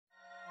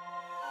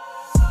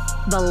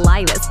The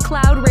lightest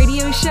cloud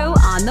radio show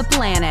on the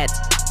planet.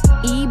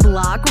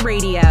 E-Block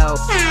Radio.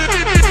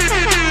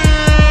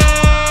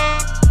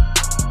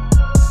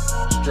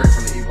 Straight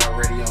from the E-Block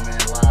Radio, man,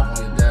 live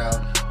on your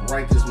dial.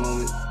 Right this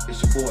moment,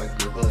 it's your boy,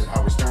 your hood,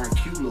 Howard Stern,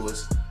 Q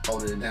Lewis,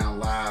 holding it down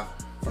live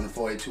from the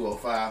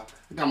 48205.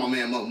 I got my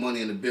man Monk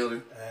Money in the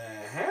building.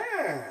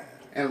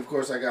 And of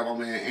course, I got my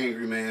man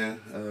Angry Man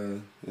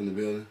in the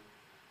building.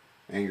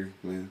 Angry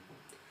Man.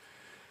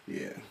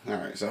 Yeah. All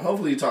right. So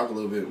hopefully you talk a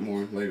little bit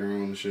more later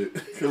on and shit.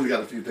 Because we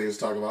got a few things to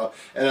talk about.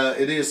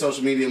 It is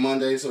Social Media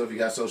Monday. So if you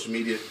got social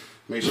media,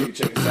 make sure you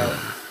check us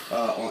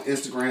out on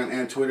Instagram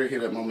and Twitter.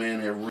 Hit up my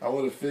man there. I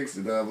would have fixed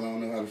it, but I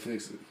don't know how to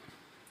fix it.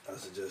 I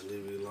suggest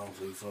leave it alone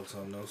before you fuck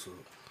something else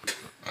up.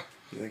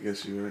 Yeah, I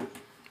guess you're right.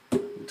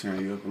 We'll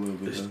turn you up a little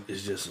bit.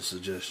 It's just a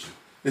suggestion.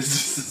 It's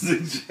just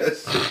a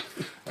suggestion.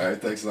 All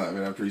right. Thanks a lot,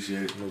 man. I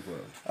appreciate it. No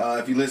problem.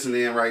 If you listen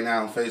in right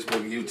now on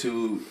Facebook,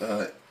 YouTube,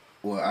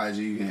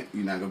 IG,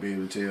 you're not going to be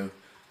able to tell.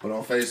 But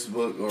on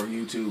Facebook or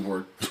YouTube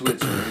or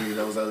Twitch or any of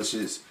those other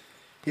shits,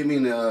 hit me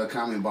in the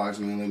comment box,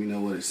 man. Let me know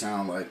what it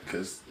sounds like.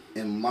 Because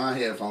in my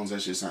headphones,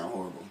 that shit sound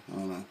horrible. I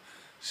don't know.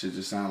 Shit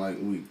just sound like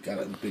we got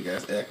a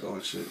big-ass echo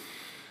and shit.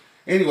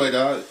 Anyway,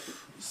 dog.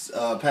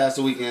 Past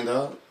the weekend,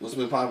 dog. What's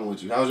been popping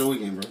with you? How was your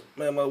weekend, bro?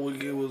 Man, my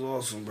weekend was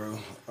awesome, bro.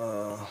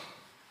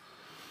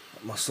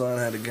 My son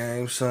had a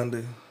game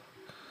Sunday.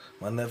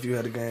 My nephew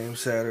had a game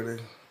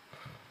Saturday.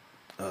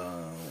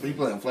 You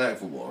playing flag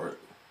football, right?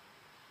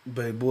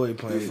 Baby boy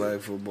playing Yeah.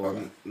 flag football.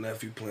 Okay.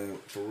 Nephew playing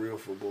for real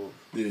football.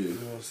 Yeah. You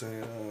know what I'm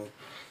saying?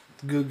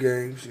 Good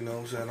games, you know what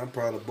I'm saying? I'm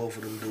proud of both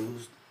of them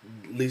dudes.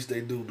 Least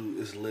they do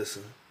is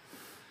listen.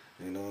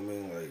 You know what I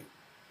mean? Like,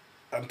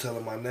 I'm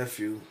telling my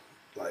nephew,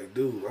 like,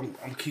 dude,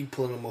 I'm keep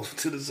pulling him over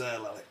to the side,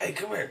 like, hey,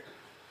 come here.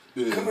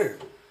 Yeah. Come here.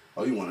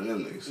 Oh, you one of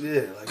them niggas.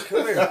 Yeah, like,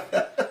 come here.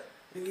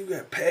 And you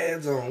got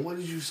pads on. What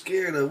is you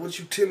scared of? What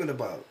you timid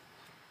about?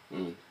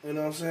 Mm. You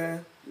know what I'm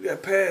saying? You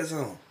got pads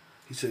on.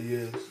 He said,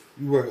 yes.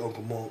 You work,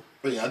 Uncle Monk.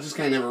 But yeah, I just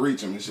can't never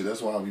reach him and shit.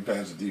 That's why I'll be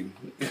passing to you.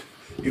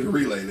 You the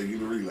relay, nigga. You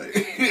the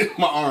relay.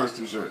 My arm's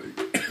too short.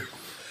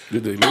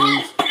 Did they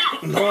lose?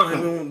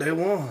 No, they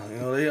won. You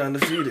know, they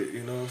undefeated.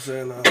 You know what I'm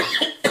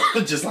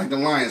saying? Just like the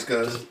Lions,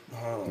 cuz.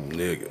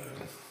 Nigga.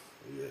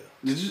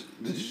 Yeah.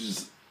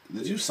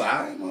 Did you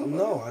sigh, motherfucker?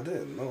 No, I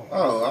didn't. No.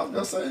 Oh, I was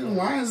gonna say the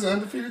Lions are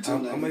undefeated too.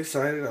 I'm nigga.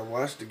 excited. I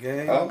watched the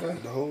game. Okay.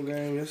 The whole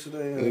game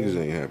yesterday. Niggas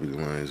ain't happy the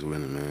Lions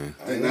winning, man.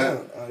 They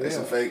not. They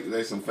some fake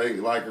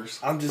likers.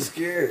 I'm just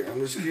scared.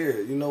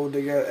 You know what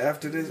they got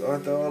after this?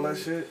 After all that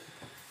shit?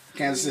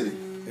 Kansas City.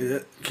 Yeah.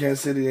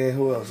 Kansas City and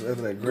who else?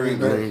 After that, Green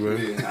Bay. Green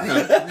Bay.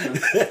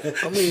 Yeah.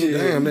 I mean,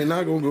 damn, they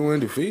not gonna go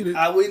undefeated.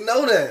 We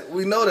know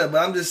that, but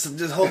I'm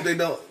just hope they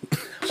don't.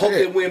 Hope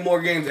they win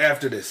more games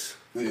after this.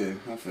 Yeah,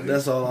 I feel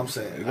That's all I'm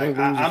saying. They Like,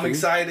 gonna lose I'm a few.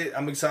 excited.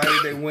 I'm excited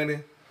they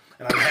winning,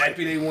 and I'm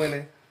happy they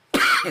winning.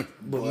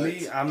 But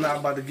me, I'm not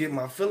about to get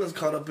my feelings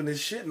caught up in this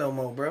shit no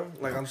more, bro.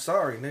 Like, I'm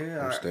sorry, nigga. I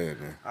understand,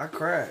 man. I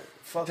cried.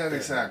 Fuck That that.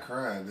 nigga said I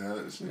cried,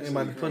 dog. Ain't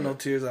about to put no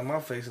tears on my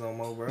face no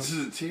more, bro.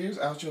 tears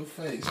out your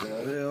face,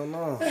 dog. Hell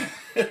no.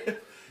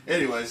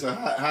 Anyway, so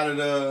how did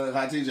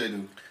TJ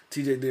do?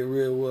 TJ did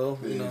real well.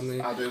 You know what I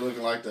mean? Out there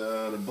looking like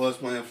the bus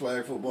playing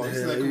flag football. You see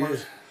Hell that yeah.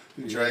 commercial?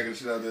 He dragging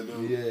shit out there,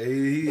 dude. Yeah,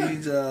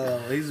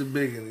 he's a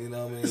big one. You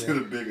know what I He's mean?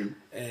 a big one.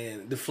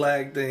 And the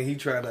flag thing, he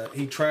trying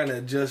to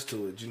adjust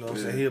to it. You know what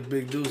I'm saying? He a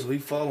big dude, so he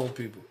following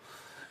people.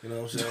 You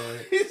know what I'm saying?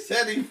 He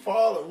said he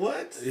followed.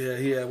 What? Yeah,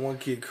 he had one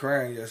kid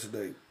crying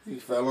yesterday. He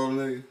fell on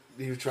nigga.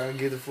 He was trying to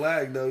get the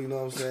flag though, you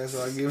know what I'm saying?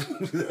 So I give him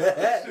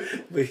that.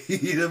 But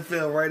he done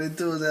fell right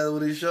into his ass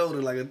with his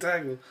shoulder like a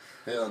tackle.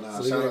 Hell nah.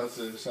 So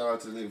shout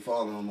out to the nigga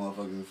falling on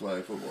motherfucking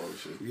flag football and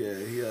shit. Yeah,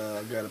 he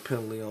got a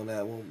penalty on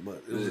that one,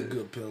 but it was a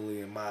good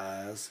penalty in my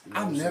eyes. You know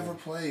what I've I'm never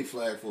played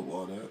flag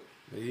football, dog.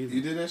 saying? Me either.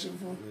 You did that shit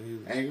before? Me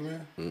either. Angry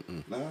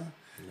Man? Nah?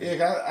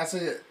 Yeah, I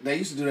said they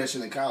used to do that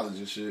shit in college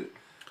and shit.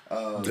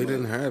 They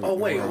didn't have it. Oh,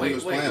 wait.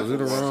 Was it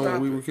around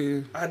when we were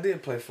kids? I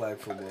did play flag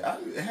football.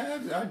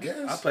 I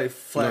guess. I played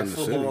flag Not in the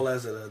football city.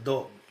 as an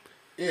adult.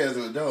 Yeah, as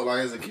an adult,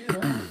 like as a kid,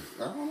 right?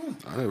 I don't know.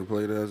 I never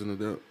played it as an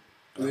adult.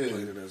 I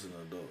played it as an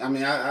adult. I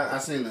mean, I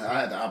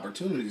had the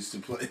opportunities to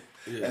play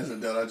as an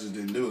adult. I just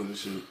didn't do it and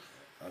shit.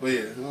 But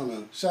yeah, I don't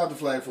know. Shout out to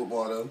flag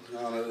football though.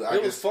 I don't know.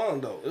 It was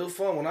fun though. It was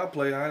fun when I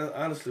played.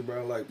 Honestly,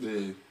 bro, like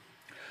Yeah.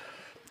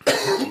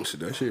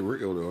 That shit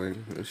real though, ain't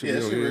it? That shit Yeah,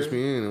 be on shit real.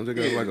 ESPN. They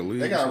got like a league.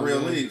 They got a or real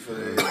something. league for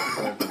that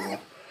flag football.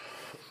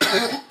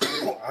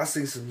 I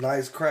see some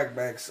nice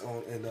crackbacks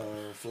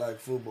in flag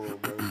football,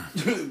 bro.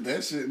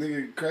 That shit,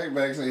 nigga,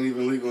 crackbacks ain't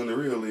even legal in the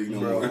real league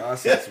no more. Bro, I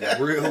see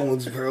some real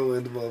ones, bro,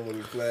 in the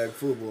motherfucking flag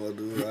football,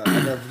 dude. I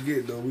never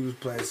forget though. We was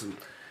playing some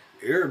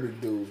Arabic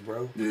dudes,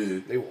 bro. Yeah.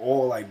 They were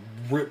all like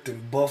ripped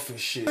and buff and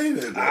shit. Say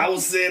that, though. I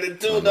was saying it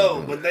too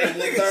though, but they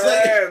looked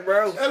alright,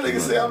 bro. That nigga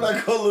say I'm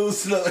not gonna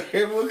lose no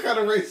hair. What kind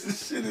of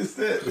racist shit is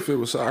that? If it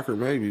was soccer,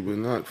 maybe, but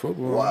not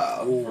football.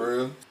 Wow, for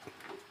real.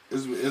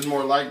 It's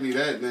more likely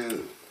that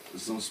than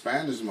some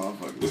Spanish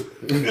motherfuckers.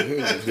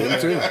 Them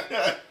too.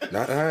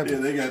 Not Yeah,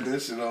 happening. they got that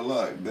shit on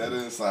lock. That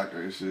is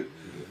soccer and shit.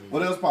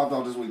 What else popped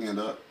off this weekend,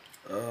 Doc?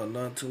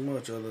 Not too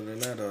much other than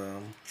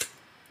that.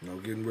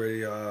 Getting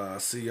ready. I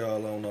see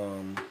y'all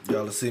on.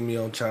 Y'all will see me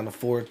on Channel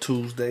 4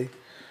 Tuesday.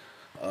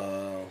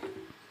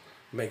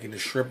 Making the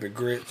shrimp and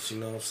grits. You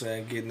know what I'm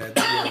saying? Getting that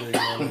together. You know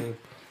what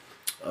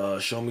I mean?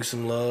 Show me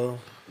some love.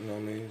 You know what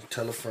I mean?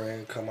 Tell a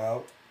friend, come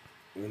out.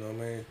 You know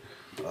what I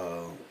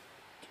mean?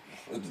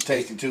 With the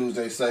Tasty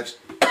Tuesday session.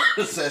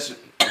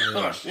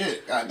 Oh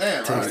shit!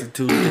 Goddamn! Tasty Right.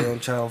 Tuesday on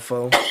Channel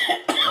 4.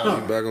 You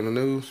back on the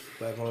news?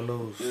 Back on the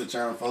news. Yeah,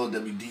 Channel 4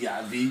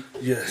 WDIV.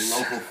 Yes.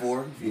 Local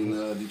 4 if you in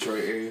the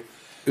Detroit area.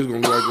 It's gonna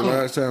be like the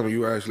last time, or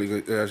you actually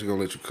gonna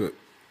let you cook?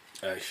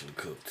 Actually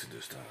cooked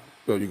this time.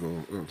 Oh, you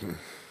gonna? Okay.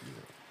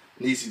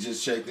 Nisi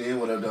just checked in.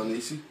 What up, though,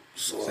 Nisi?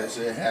 Said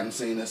she haven't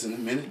seen us in a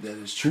minute. That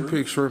is true. You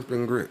pick shrimp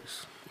and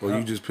grits, or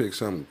you just pick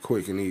something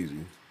quick and easy?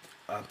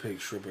 I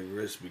picked shrimp and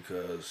grits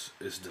because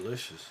it's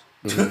delicious.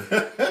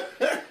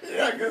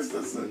 Yeah, I guess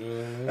that's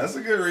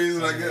a good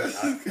reason. I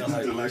guess it's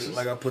delicious.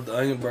 Like I put the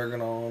onion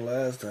burger on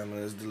last time,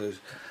 and it's delicious.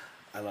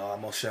 I know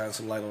I'm gonna shine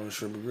some light on the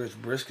shrimp and grits.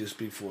 Brisket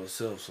speak for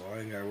itself, so I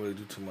ain't gotta really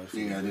do too much.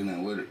 You ain't gotta do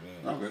nothing with it.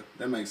 Yeah. Okay,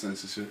 that makes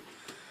sense and shit.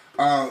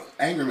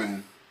 Angry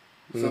Man.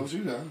 What's up with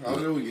you, though? How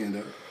was your weekend,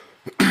 though?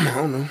 I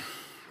don't know.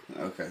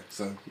 Okay,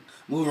 so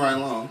moving right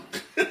along.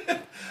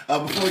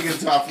 Before we get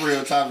into our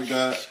real topic,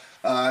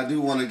 I do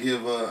want to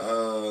give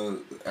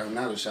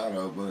not a shout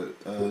out, but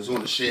I just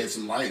want to shed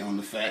some light on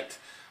the fact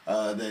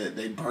that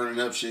they burning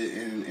up shit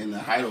in the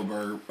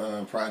Heidelberg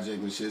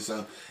project and shit.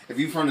 So if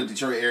you're from the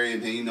Detroit area,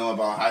 then you know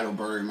about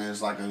Heidelberg, man.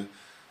 It's like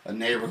a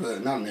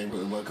neighborhood, not a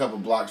neighborhood, but a couple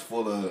blocks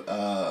full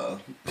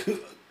of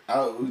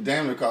I would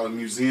damn near call it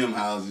museum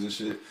houses and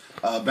shit.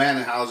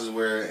 Abandoned houses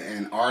where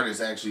an artist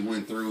actually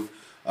went through,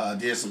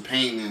 did some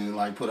painting and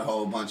like put a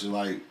whole bunch of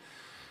like,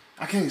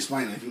 I can't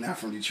explain it if you're not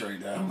from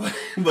Detroit, though.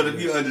 But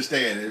if you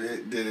understand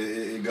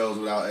it goes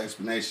without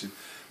explanation.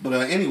 But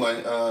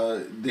anyway,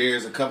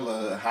 there's a couple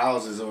of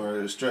houses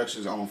or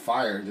structures on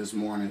fire this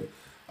morning.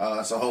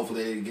 So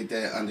hopefully they get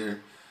that under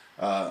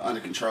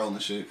control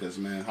and shit. Because,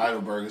 man,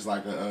 Heidelberg is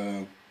like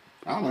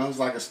I don't know, it's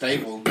like a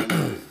staple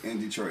in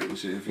Detroit and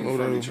shit. If you're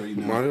from Detroit, you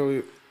know.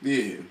 Mario,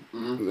 Yeah.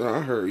 Mm-hmm.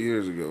 I heard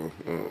years ago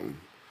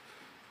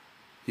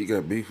he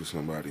got beef with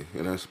somebody,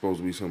 and that's supposed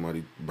to be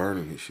somebody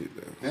burning his shit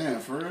down. Damn,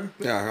 for real?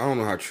 Yeah, I don't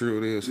know how true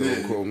it is, so Yeah.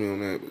 don't quote me on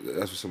that, but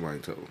that's what somebody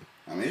told me.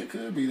 I mean, it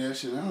could be that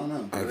shit. I don't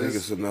know. I think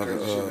it's another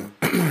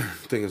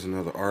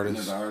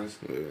artist. Another artist?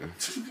 Yeah.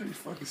 Are you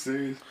fucking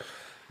serious?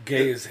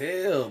 Gay as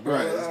hell, bro.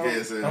 Right, it's gay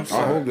as hell. I'm I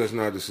sorry. hope that's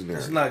not the scenario.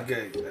 It's not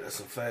gay. That's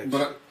a fact.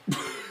 But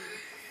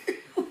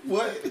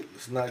what?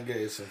 It's not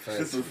gay. It's a fact.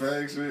 It's a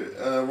fact shit.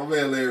 My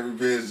man Larry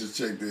Revenge just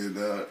checked in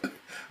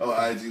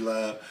on IG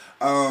Live.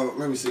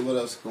 Let me see what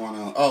else is going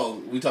on.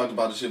 Oh, we talked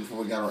about the shit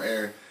before we got on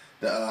air.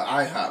 The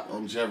IHOP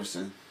on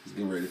Jefferson is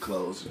getting ready to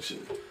close and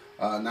shit.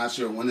 Not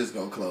sure when it's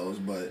gonna close,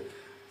 but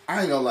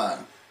I ain't gonna lie.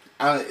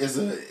 It's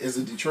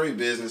a Detroit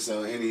business,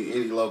 so any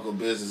local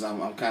business,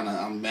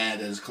 I'm mad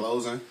that it's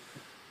closing.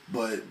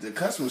 But the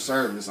customer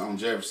service on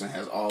Jefferson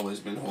has always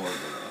been horrible.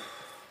 Though.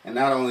 And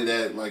not only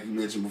that, like you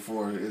mentioned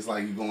before, it's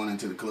like you going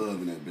into the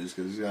club in that bitch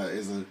because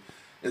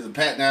it's a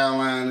pat down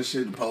line and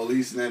shit. The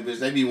police and that bitch,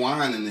 they be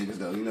whining niggas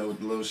though, you know, with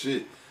the little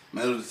shit,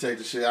 metal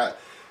detector shit.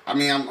 I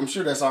mean, I'm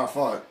sure that's our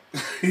fault.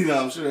 You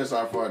know, I'm sure that's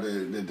our fault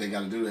that they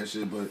got to do that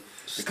shit. But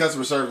the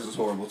customer service is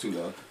horrible too,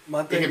 though.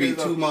 My It thing can be is,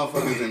 two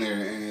motherfuckers in there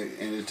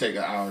and it take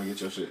an hour to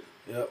get your shit.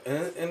 Yeah,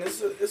 and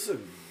it's a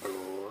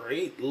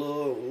great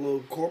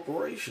little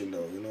corporation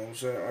though. You know what I'm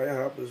saying?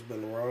 IHOP has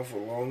been around for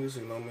the longest.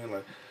 You know what I mean?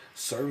 Like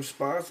certain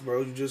spots,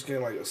 bro, you just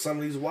can't like. Some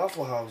of these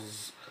Waffle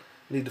Houses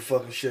need to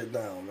fucking shut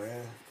down,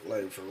 man.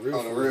 Like for real.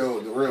 Oh,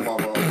 the real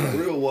Waffle The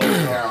real Waffle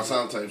House. down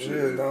south type shit.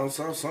 Yeah, down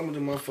south. Some of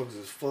them motherfuckers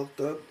is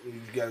fucked up. You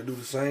gotta do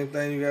the same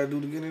thing you gotta do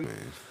to get in.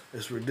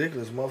 It's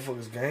ridiculous.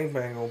 Motherfuckers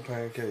gangbang on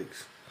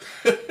pancakes.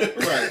 Right.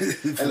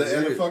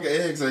 and the fucking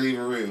eggs ain't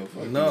even real.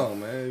 Fuck No,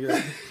 man.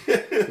 Yeah.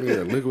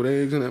 Yeah, liquid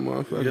eggs in that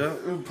motherfucker.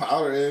 Yeah.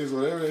 Powder eggs,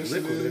 whatever that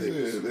shit Liquid is.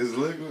 eggs. Yeah, it's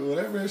liquid,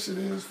 whatever that shit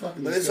is.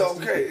 Fucking But it's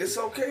disgusting. okay. It's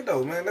okay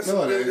though, man. That's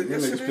No, yes, them it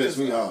niggas piss is.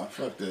 me off.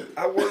 Fuck that.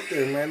 I worked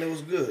there, man. It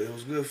was good. It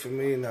was good for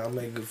me. And I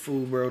make good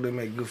food, bro. They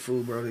make good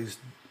food, bro. These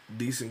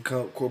decent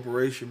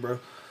corporation, bro.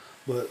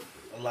 But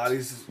a lot of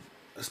these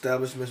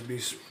establishments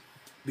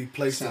be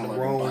placed in Sound the like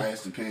wrong. a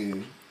biased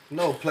opinion.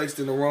 No, placed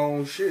in the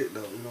wrong shit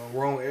though. You know,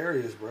 wrong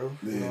areas, bro.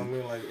 You know what I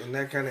mean? Like in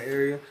that kind of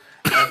area,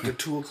 after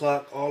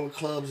 2:00, all the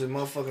clubs in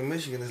motherfucking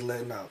Michigan is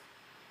letting out.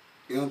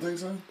 You don't think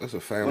so? That's a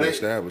family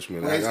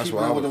establishment. Well, That's keeping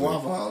why I up with would the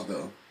think. Waffle House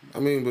though. I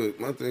mean, but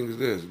my thing is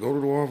this: go to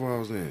the Waffle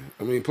House then.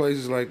 I mean,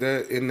 places like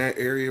that in that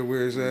area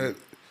where it's at,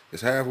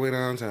 it's halfway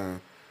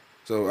downtown.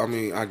 So I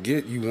mean, I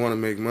get you want to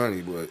make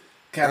money, but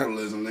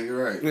Capitalism,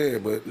 nigga, right? yeah,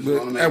 but Just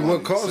wanna make at what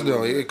money. cost Simple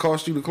though? as that. It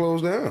cost you to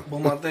close down. But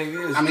my thing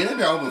is, I mean, they've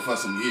been open for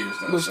some years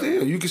though. But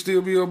still, you can still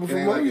be open for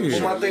ain't more like it years.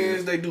 was but my thing Yeah.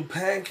 is, they do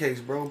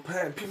pancakes, bro.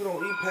 People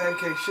don't eat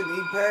pancakes. Shouldn't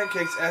eat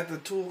pancakes after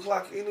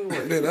 2:00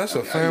 anyway. Yeah, that's a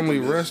I family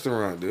get this.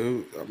 restaurant,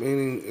 dude. I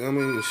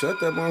mean, shut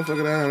that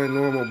motherfucker down at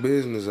normal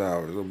business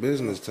hours or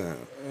business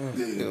time.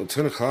 Yeah. You know,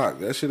 10 o'clock.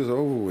 That shit is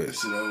over with. That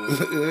shit over with.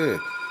 Yeah.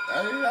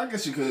 I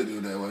guess you could do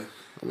it that way.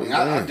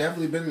 I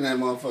definitely been in that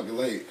motherfucker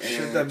late. And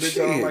Shit, that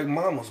bitch on like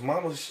Mama's.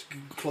 Mama's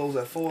closed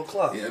at 4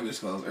 o'clock. Yeah, that bitch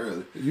closed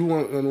early. You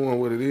want to know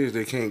what it is?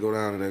 They can't go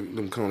down to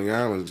them Coney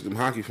Islands. Them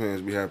hockey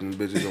fans be having them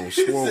bitches on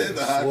swole.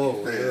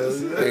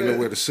 Ain't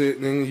nowhere to sit.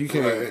 Nigga. You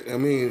can't. Right. I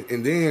mean,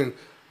 and then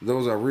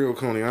those are real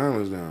Coney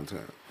Islands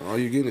downtown. All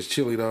you getting is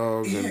chili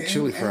dogs and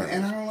chili fries.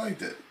 And I don't like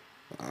that.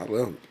 I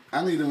love it.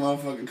 I need a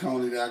motherfucking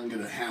Coney that I can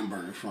get a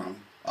hamburger from.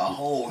 A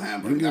whole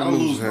hamburger. You not a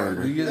loose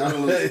burger. Not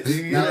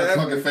a hamburger.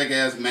 fucking fake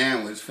ass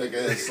manwich, fake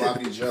ass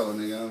sloppy Joe,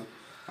 nigga.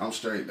 I'm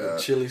straight, dog.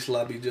 Chili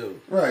sloppy Joe.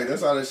 Right,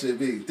 that's all that shit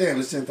be. Damn,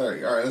 it's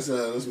 10:30. All right,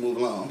 let's move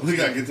along. We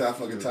gotta get to our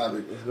fucking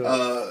topic.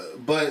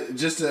 But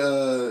just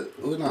to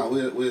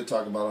we'll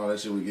talk about all that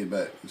shit when we get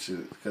back,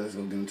 shit, because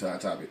we'll get into our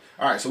topic.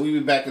 All right, so we'll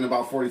be back in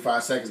about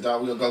 45 seconds,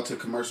 dog. We'll go to a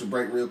commercial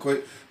break real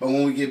quick. But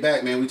when we get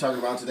back, man, we talking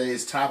about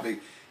today's topic.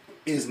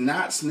 Is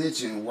not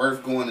snitching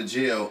worth going to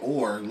jail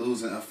or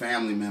losing a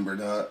family member,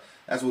 dog?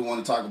 That's what we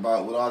want to talk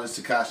about with all this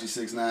Tekashi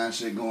 6ix9ine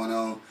shit going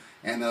on.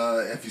 And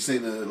if you've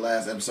seen the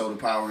last episode of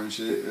Power and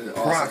shit,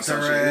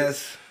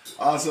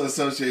 also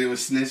associated with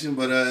snitching.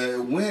 But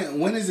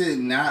when is it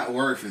not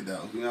worth it,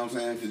 though? You know what I'm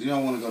saying? Because you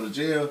don't want to go to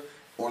jail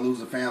or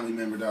lose a family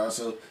member, dog.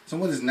 So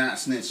when is not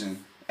snitching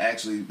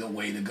actually the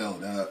way to go,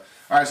 dog?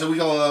 All right, so we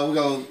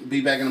go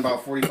be back in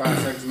about 45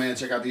 seconds, man.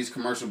 Check out these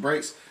commercial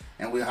breaks.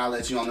 And we'll holler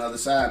at you on the other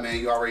side, man.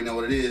 You already know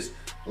what it is.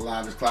 The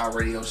Live is Cloud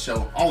radio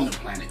show on the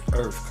planet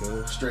Earth,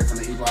 cuz. Straight from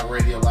the E-Block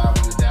Radio, live on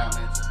the dial,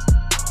 man.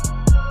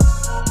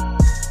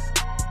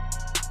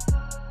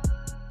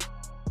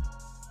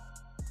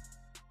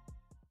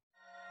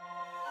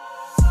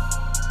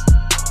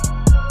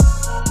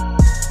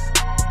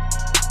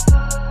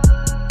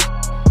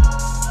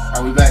 All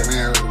right, we back,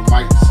 man.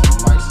 Mike's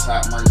is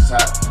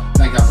hot.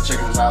 Thank y'all for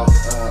checking us out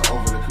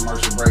over the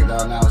commercial break,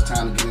 dog. Now it's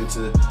time to get into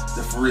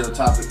the for real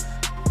topic.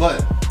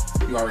 But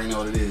you already know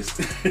what it is.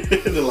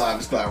 The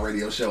Live is Cloud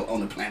radio show on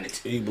the planet.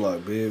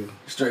 E-Block, baby.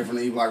 Straight from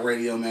the E-Block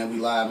Radio, man. We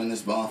live in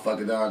this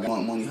motherfucker, dog.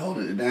 Want money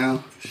holding it down.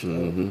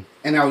 Mm-hmm.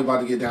 And now we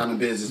about to get down to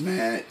business,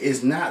 man.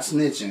 Is not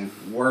snitching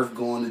worth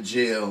going to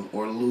jail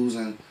or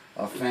losing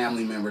a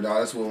family member, dog?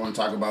 That's what we want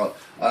to talk about.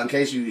 In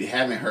case you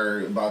haven't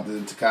heard about the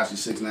Tekashi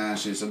 6ix9ine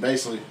shit. So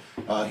basically,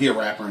 he a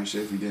rapper and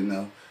shit, if you didn't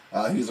know.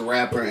 He's a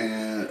rapper,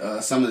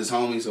 and some of his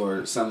homies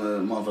or some of the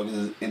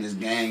motherfuckers in his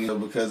gang,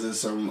 because of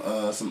some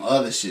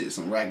other shit,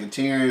 some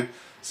racketeering,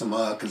 some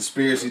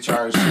conspiracy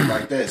charges, shit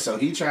like that. So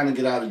he trying to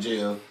get out of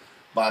jail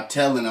by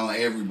telling on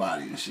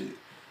everybody and shit.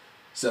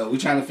 So we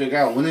trying to figure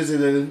out when is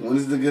it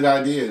a good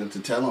idea to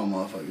tell on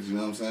motherfuckers. You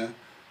know what I'm saying?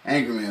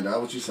 Angry man,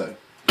 dog. What you say?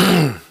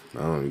 You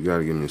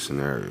gotta give me a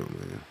scenario,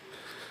 man.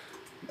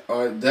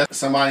 Or that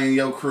somebody in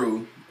your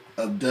crew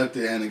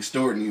abducted and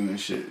extorting you and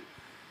shit.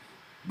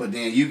 But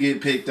then you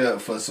get picked up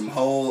for some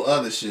whole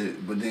other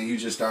shit, but then you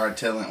just start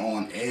telling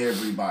on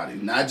everybody.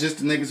 Not just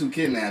the niggas who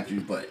kidnapped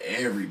you, but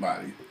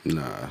everybody.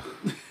 Nah.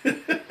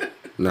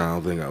 Nah, I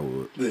don't think I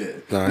would. Yeah.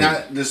 Nah,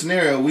 now, the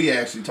scenario we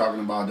actually talking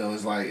about, though,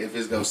 is like if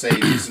it's going to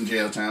save you some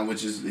jail time,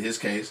 which is his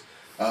case,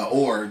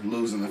 or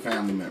losing a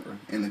family member.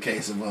 In the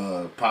case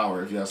of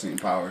Power, if y'all seen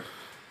Power.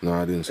 No,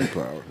 I didn't see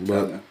Power.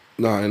 But,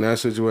 no, in that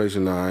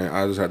situation,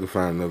 I just had to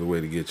find another way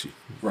to get you.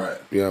 Right.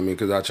 You know what I mean?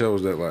 Because I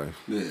chose that life.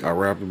 Yeah. I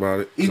rapped about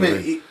it.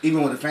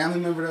 Even with a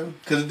family member, though?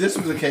 Because this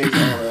was the case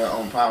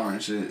on Power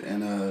and shit.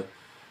 And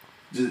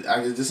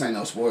this ain't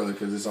no spoiler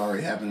because it's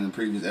already happened in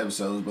previous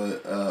episodes.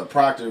 But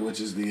Proctor, which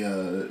is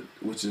the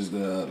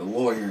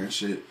lawyer and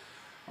shit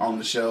on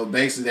the show,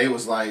 basically they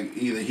was like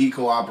either he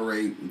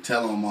cooperate and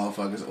tell on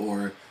motherfuckers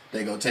or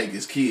they go take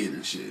his kid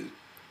and shit.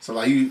 So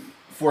like you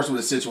forced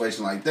with a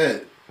situation like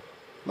that.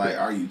 Like,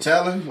 are you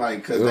telling? Like,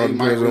 because they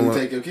might really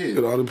take your kid.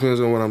 It all depends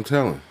on what I'm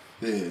telling.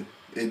 Yeah.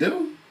 It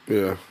do?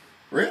 Yeah.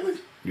 Really?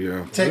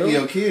 Yeah. Taking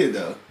your kid,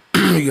 though.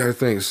 You got to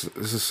think,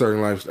 it's a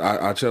certain life.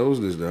 I chose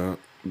this, dog.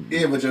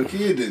 Yeah, but your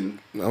kid didn't.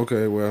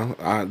 Okay, well,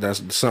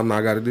 that's something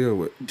I got to deal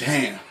with.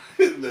 Damn.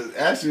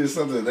 Actually, it's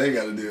something they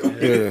got to deal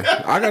with.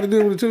 Yeah. I got to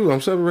deal with it, too.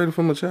 I'm separated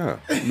from my child.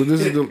 But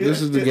this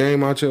is the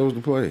game I chose to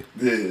play.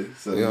 Yeah.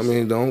 So you know what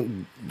I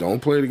mean? Don't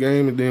play the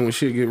game and then when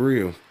shit get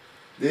real.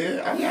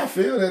 Yeah, I mean, I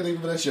feel that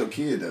nigga, but that's your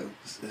kid, though.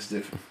 That's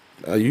different.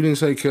 You didn't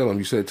say kill him.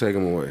 You said take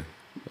him away.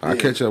 I'll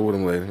catch up with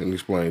him later and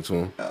explain to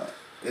him.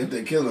 If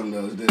they kill him,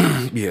 though, it's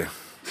different. Yeah.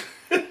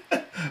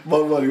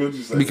 But, buddy, what'd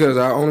you say? Because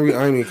I ain't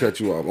even cut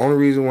you off. Only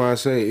reason why I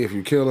say if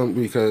you kill him,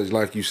 because,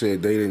 like you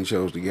said, they didn't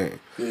chose the game.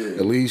 Yeah.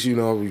 At least, if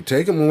you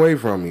take him away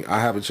from me,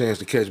 I have a chance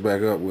to catch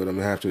back up with him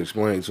and have to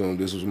explain to him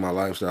this was my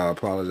lifestyle. I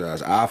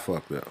apologize. I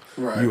fucked up.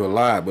 Right. You a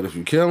lie. But if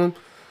you kill him,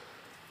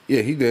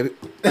 yeah, he did it.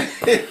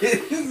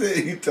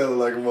 He tell it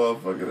like a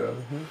motherfucker, though.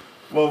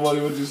 Well,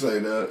 buddy, what'd you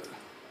say, dog?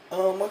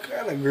 I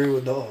kind of agree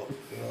with dog.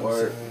 You know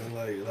what I'm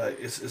saying? Like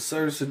it's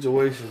certain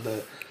situations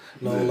that,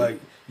 like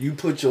you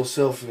put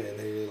yourself in.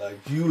 And like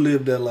you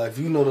live that life.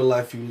 You know the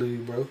life you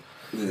live, bro.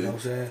 Yeah. You know what I'm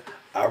saying?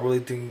 I really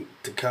think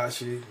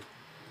Tekashi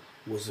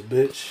was a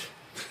bitch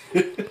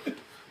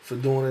for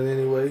doing it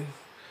anyway.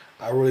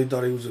 I really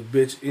thought he was a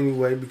bitch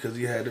anyway because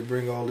he had to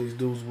bring all these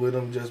dudes with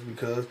him just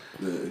because.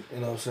 Yeah. You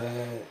know what I'm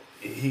saying?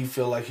 he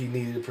felt like he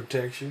needed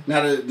protection.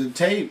 Now the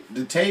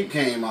tape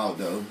came out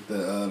though,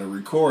 the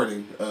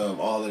recording of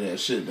all of that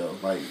shit though.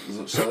 Like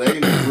so they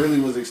really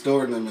was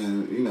extorting him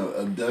and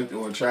abduct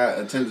or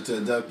attempted to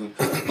abduct him.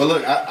 But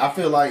look, I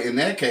feel like in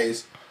that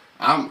case,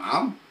 I'm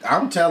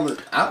telling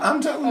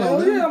Oh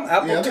them. yeah,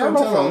 I'm turning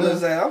over on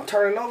his ass. I'm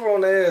turning over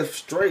on their ass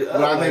straight up.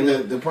 But I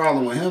think the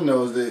problem with him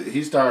though is that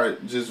he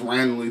started just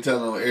randomly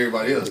telling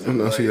everybody else.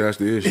 No, see, that's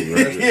the issue.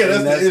 Right? Yeah,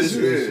 that's the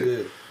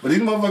issue. Yeah. But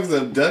these motherfuckers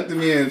abducted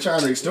me and trying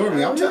to extort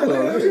me. I'm telling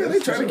them. They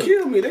trying to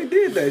kill me. They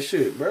did that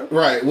shit, bro.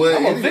 Right. Well,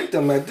 I'm a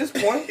victim at this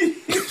point.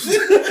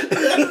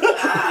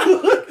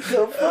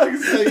 The fuck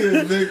is saying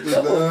a victim?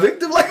 I'm a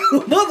victim like a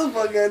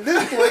motherfucker at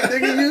this point.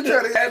 Nigga, you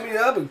trying to have me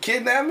up and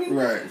kidnap me?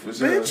 Right, for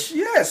sure. Bitch,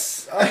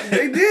 yes.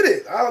 They did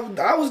it. I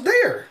was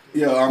there.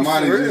 Yo,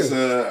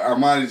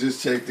 Armani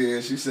just checked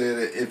in. She said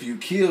that if you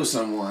kill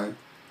someone,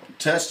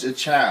 touch a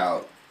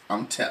child,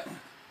 I'm telling.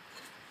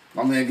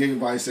 My man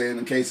Gigabyte said in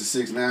the case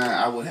of 6ix9ine,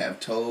 I would have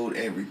told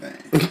everything.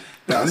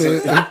 I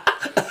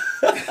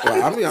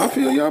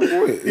feel your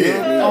point.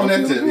 Yeah, on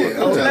that tip.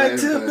 Yeah, On that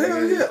tip,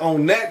 hell yeah.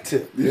 On that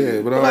tip.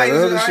 Yeah, but all like,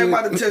 the other I shit. ain't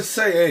about to just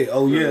say, hey,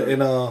 oh yeah,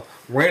 and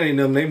Randy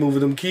them, they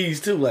moving them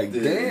keys too. Like,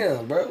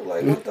 damn, bro.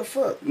 Like, what the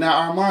fuck?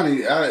 Now,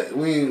 Armani,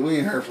 we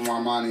ain't heard from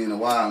Armani in a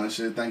while and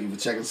shit. Thank you for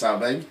checking us out,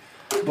 baby.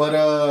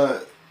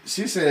 But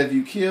she said if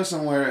you kill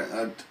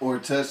somewhere or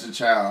touch a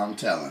child, I'm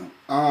telling.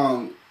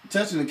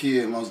 Touching a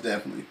kid, most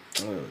definitely.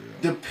 Oh, yeah.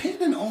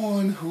 Depending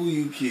on who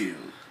you kill.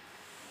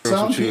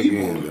 Some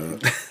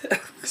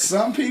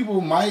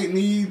people might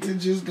need to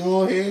just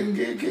go ahead and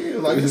get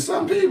killed. Like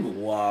some people.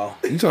 Wow.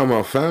 You talking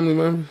about family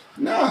members?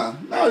 No,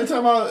 you're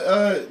talking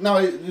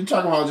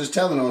about just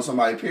telling on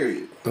somebody.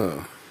 Period.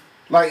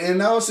 Like in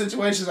those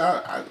situations,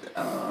 I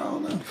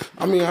don't know.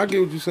 I mean, I get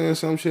what you're saying.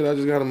 Some shit, I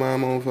just gotta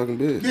mind my own fucking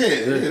business.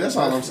 Yeah, that's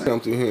all I'm saying. Come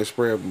through here and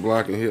spray up the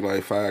block and hit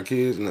like 5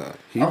 kids. Nah,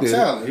 I'm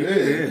telling you,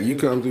 yeah. You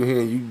come through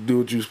here and you do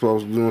what you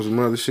supposed to do on some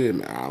other shit,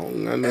 man. I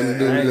don't got nothing to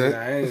do with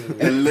that.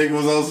 And the nigga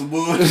was on some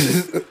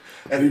bullshit.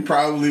 And he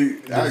probably,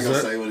 I ain't gonna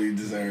say what he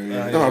deserved.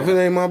 No, if it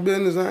ain't my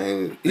business, I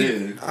ain't.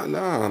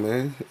 Nah,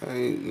 man. I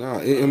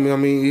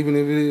mean, even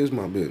if it is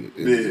my business.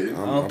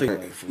 Yeah. I don't think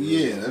like for real.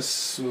 Yeah,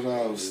 that's what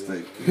I was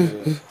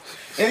thinking.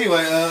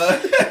 Anyway,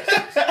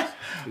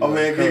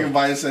 man,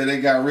 Gigabyte said they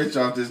got rich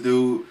off this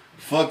dude,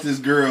 fucked this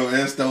girl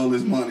and stole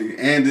his money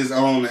and his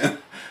own.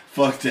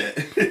 Fuck that.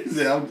 He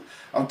said,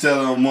 I'm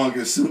telling on Monk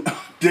as soon.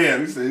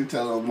 Damn, he said he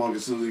telling on Monk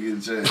as soon as he get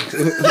a chance.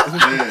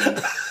 Damn,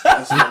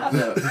 that's fucked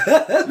up.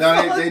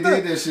 No, they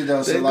did that shit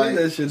though.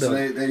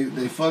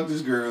 They fucked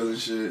this girl and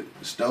shit,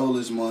 stole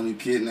his money,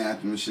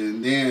 kidnapped him and shit.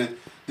 And then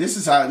this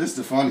is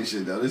the funny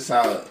shit though. This is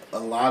how a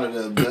lot of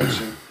the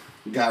abduction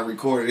got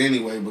recorded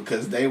anyway,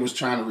 because they was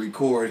trying to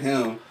record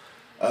him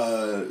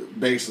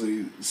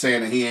basically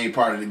saying that he ain't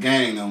part of the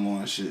gang no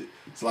more and shit.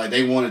 It's like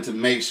they wanted to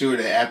make sure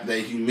that after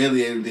they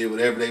humiliated him, did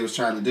whatever they was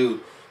trying to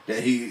do,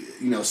 that he,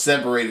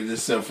 separated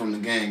himself from the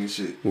gang and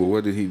shit. Well,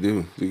 what did he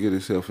do to get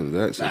himself in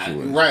that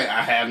situation? Right,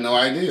 I have no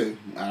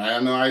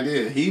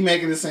idea. He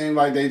making it seem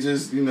like they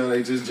just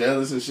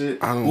jealous and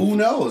shit. Who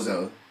knows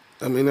though?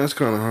 I mean, that's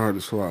kind of hard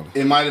to swallow.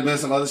 It might have been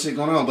some other shit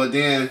going on, but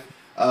then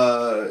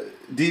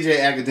DJ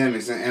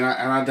Academics, and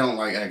I don't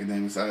like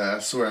Academics. I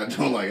swear I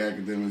don't like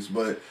Academics,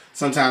 but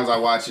sometimes I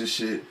watch his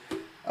shit.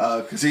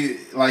 Cause he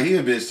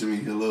a bitch to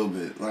me a little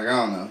bit. Like I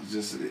don't know, it's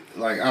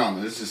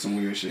just some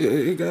weird shit. Yeah,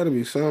 it gotta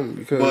be something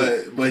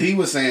because. But he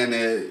was saying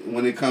that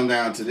when it come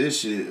down to this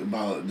shit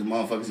about the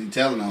motherfuckers he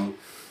telling on,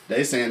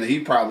 they saying that he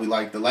probably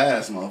like the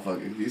last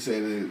motherfucker. He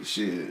said that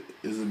shit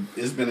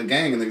it's been a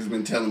gang and niggas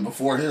been telling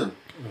before him,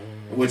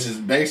 which is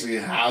basically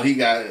how he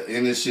got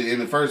in this shit in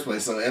the first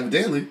place. So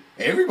evidently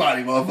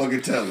everybody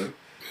motherfucking telling.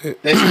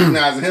 They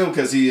scrutinizing him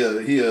because he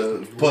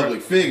a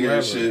public figure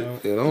and shit.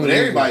 Yeah, but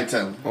everybody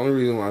tell him. Only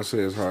reason why I say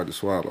it's hard to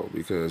swallow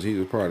because he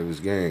was part of this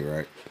gang,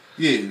 right?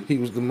 Yeah. He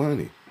was the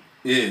money.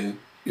 Yeah. You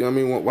know what I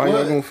mean? Why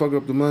y'all gonna fuck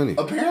up the money?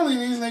 Apparently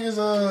these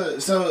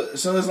niggas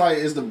so it's like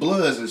it's the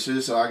Bloods and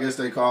shit. So I guess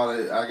they call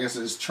it. I guess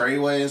it's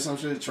Treyway or some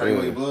shit.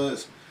 Treyway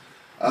Bloods.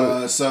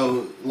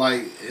 So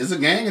like it's a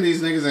gang of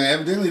these niggas and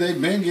evidently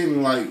they've been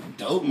getting like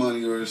dope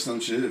money or some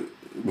shit.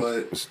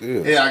 But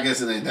still. Yeah, I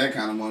guess it ain't that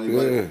kind of money.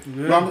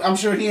 But I'm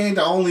sure he ain't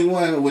the only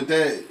one with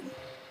that.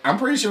 I'm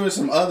pretty sure there's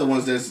some other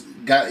ones that's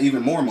got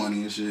even more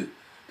money and shit.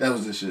 That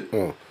was the shit.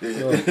 Yeah,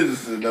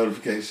 this is a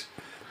notification.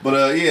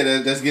 But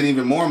that's getting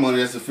even more money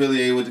that's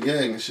affiliated with the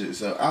gang and shit.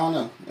 So I don't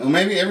know.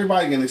 Maybe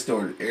everybody getting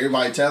extorted.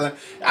 Everybody telling.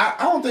 I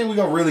don't think we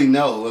gonna really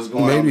know what's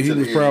going on. Maybe he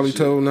was probably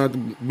told not to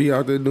be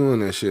out there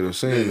doing that shit or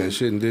saying that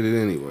shit and did it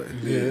anyway.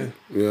 Yeah.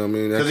 You know what I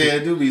mean? Because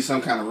there do be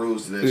some kind of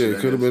rules to that shit. Yeah, it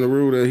could have been a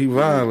rule that he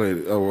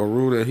violated or a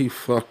rule that he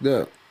fucked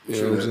up.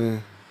 You know what I'm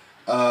saying?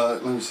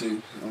 Let me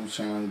see. I'm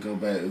trying to go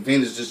back.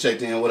 Venus just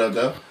checked in. What up,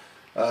 though?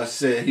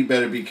 Said he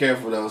better be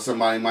careful though.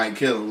 Somebody might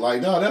kill him.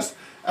 Like, no,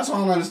 That's why I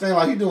don't understand.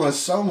 Like, he doing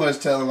so much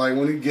telling. Like,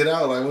 when he get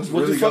out, like, what's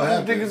what really the fuck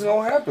gonna you think is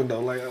gonna happen though?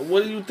 Like,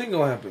 what do you think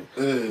gonna happen?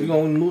 You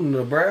gonna move to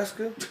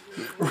Nebraska?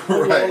 Put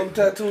all them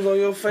tattoos on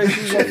your face,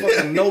 you gonna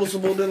fucking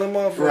noticeable than a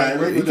motherfucker. Right.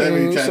 Bro. He can't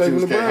even save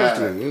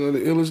Nebraska. You know, the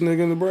illest nigga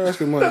in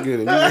Nebraska might get it.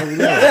 You never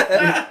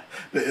know.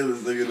 The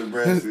illest nigga in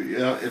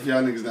Nebraska. If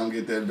y'all niggas don't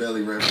get that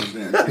belly reference,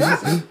 then.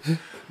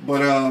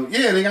 But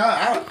yeah, nigga,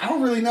 I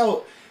don't really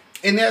know.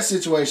 In that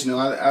situation, though,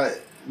 I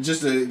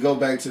just to go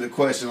back to the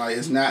question, like,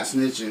 it's not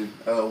snitching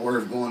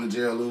worth going to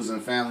jail, losing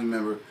a family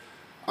member.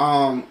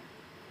 I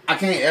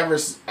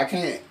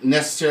can't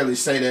necessarily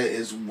say that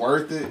it's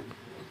worth it,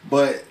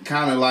 but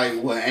kind of like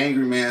what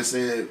Angry Man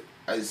said.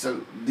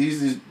 So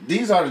these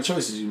are the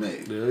choices you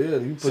made. Yeah,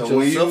 you put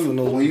so yourself in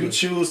those. When you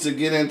choose to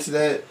get into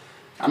that,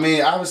 I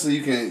mean, obviously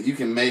you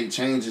can make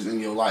changes in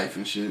your life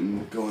and shit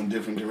and go in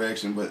different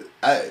direction, but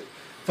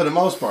for the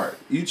most part,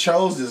 you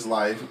chose this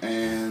life,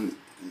 and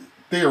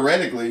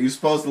theoretically, you're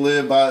supposed to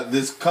live by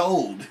this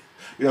code.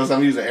 You know what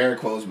I'm using air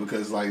quotes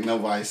because, like,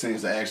 nobody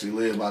seems to actually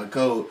live by the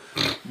code.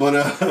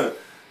 But,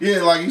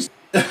 yeah, like, you...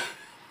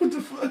 what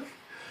the fuck?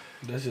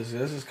 That's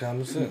just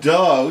common sense.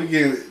 Dog,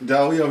 we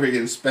over here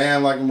getting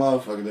spammed like a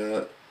motherfucker,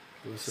 dog.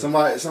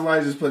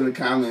 Somebody just put in the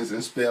comments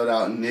and spelled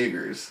out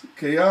niggers.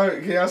 Can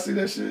y'all see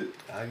that shit?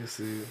 I can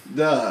see it.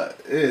 Duh,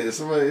 yeah,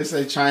 somebody, it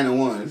say China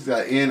 1. It's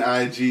got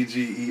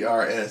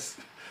Niggers.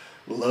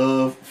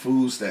 Love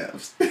food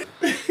stamps. And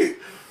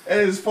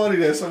it's funny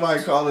that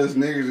somebody call us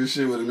niggers and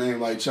shit with a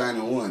name like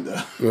China 1,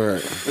 though.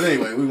 Right. But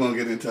anyway, we won't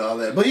get into all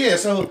that. But yeah,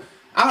 so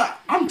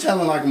I'm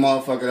telling like a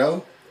motherfucker,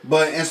 though.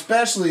 But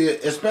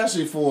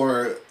especially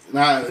for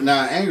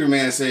now Angry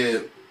Man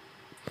said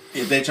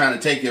if they trying to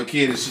take your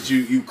kid and shit,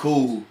 you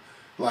cool.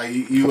 Like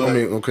you. I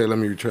mean, okay, let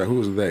me retract. Who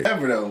was they?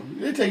 Ever though,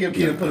 they take your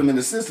kid and put him in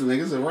the system,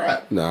 nigga. It's a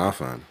wrap. Nah, I'll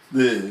find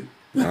him.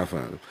 Yeah. I'll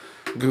find him.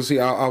 Because see,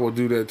 I would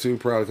do that too,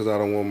 probably because I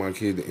don't want my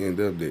kid to end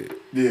up dead.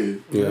 Yeah.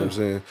 You know what I'm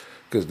saying?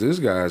 Because this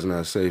guy's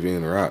not safe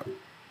in or out.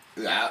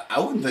 I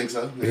wouldn't think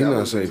so. He's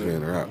not safe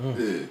in or out.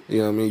 Yeah. You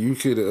know what I mean? You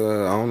could,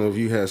 I don't know if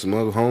you had some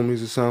other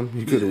homies or something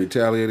you could have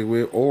retaliated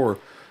with, or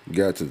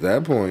got to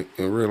that point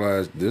and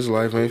realized this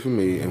life ain't for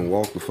me and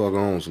walk the fuck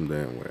on some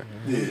damn way.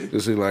 Yeah.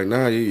 Just see, like,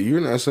 nah,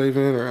 you're not safe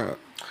in or out.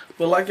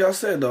 But like y'all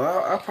said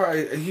though,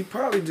 he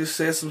probably just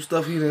said some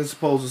stuff he didn't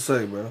supposed to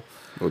say, bro.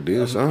 Or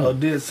did something. Or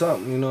did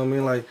something, you know what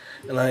I mean?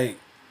 Like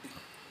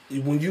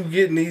when you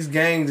get in these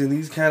gangs and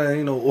these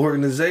kind of,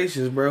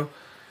 organizations, bro,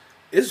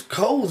 it's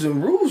codes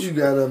and rules you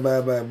gotta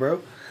abide by,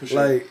 bro.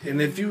 Sure. Like, and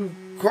if you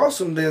cross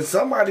them, then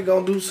somebody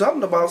gonna do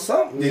something about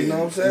something. You know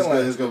what I'm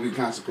saying? It's gonna be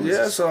consequences.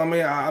 Yeah. So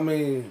I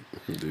mean,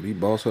 did he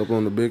boss up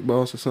on the big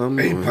boss or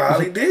something? He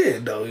probably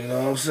did, though. You know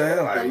what I'm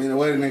saying? Like, I mean, the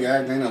way the nigga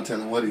acted, ain't no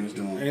telling what he was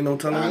doing. Ain't no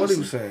telling what he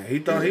was saying. He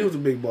thought he was a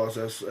big boss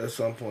at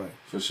some point.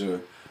 For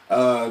sure.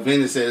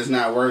 Vinny said it's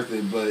not worth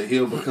it, but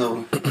he'll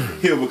become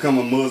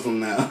a Muslim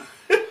now.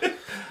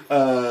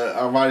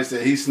 Alrighty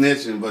said he's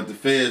snitching, but the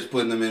feds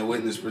putting him in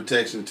witness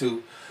protection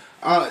too.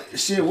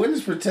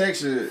 Witness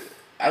protection,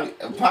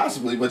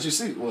 possibly, but you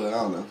see, well, I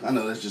don't know. I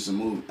know that's just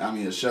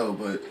a show,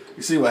 but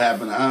you see what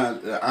happened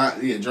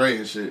to Dre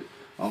and shit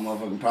on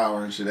motherfucking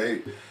Power and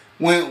shit.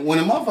 When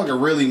a motherfucker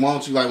really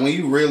wants you, like when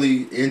you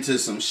really into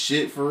some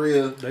shit for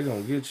real, they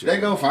gonna get you. They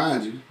gonna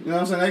find you. You know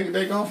what I'm saying?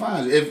 They gonna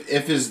find you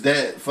if it's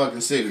that fucking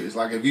serious.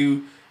 Like if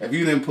you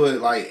didn't put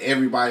like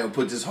everybody or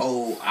put this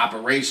whole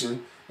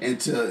operation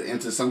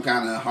into some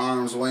kind of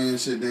harm's way and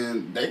shit,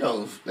 then they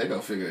go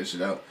figure that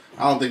shit out.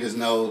 I don't think there's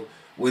no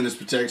witness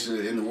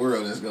protection in the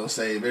world that's gonna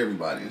save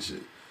everybody and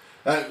shit.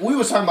 We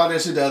was talking about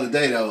that shit the other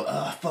day though.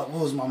 What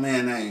was my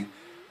man name?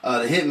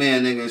 The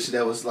Hitman nigga and shit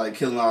that was like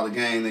killing all the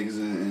gang niggas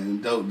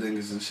and dope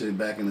niggas and shit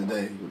back in the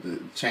day with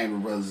the Chamber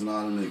Brothers and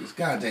all them niggas.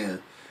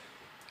 Goddamn.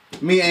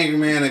 Me, Angry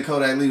Man, and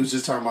Kodak Lee was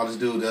just talking about this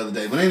dude the other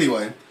day. But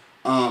anyway,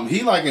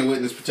 he like in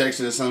witness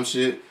protection or some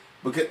shit.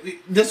 Because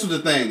this was the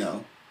thing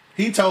though.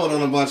 He told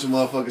on a bunch of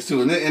motherfuckers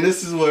too. And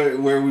this is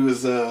where we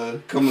was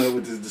coming up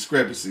with this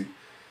discrepancy.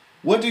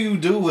 What do you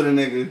do with a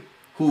nigga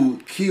who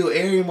kill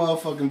every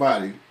motherfucking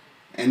body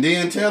and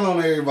then tell on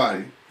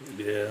everybody?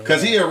 Yeah.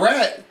 Because he a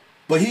rat.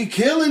 But he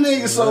killing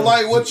niggas, so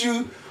like, what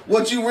you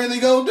really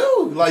gonna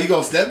do? Like, you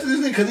gonna step to this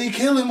nigga? Because he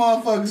killing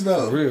motherfuckers,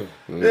 though. For real.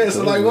 Yeah,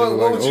 so like, what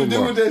would you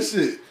do with that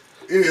shit?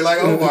 Yeah,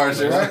 like Omar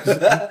shit,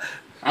 right?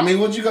 I mean,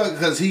 what you got?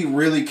 Because he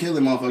really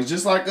killing motherfuckers.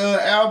 Just like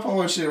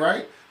Alpo and shit,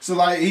 right? So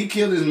like, he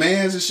killed his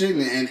mans and shit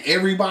and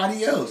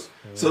everybody else.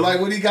 So like,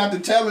 when he got to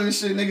telling and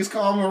shit, niggas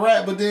call him a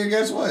rat, but then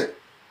guess what?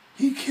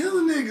 He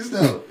killing niggas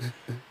though.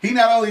 He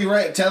not only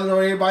telling on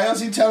everybody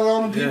else, he telling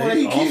on the people that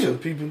he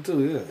killed. People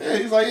too, yeah. Yeah,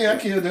 he's like, I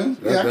killed them.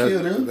 I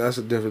killed them. That's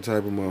a different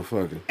type of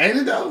motherfucker. Ain't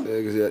it though?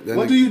 Yeah,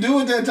 what do you do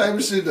with that type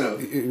of shit though?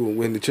 You will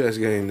win the chess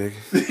game, nigga.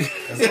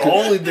 That's the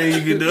only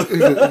thing you can do.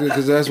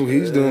 Because that's what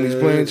he's doing. He's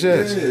playing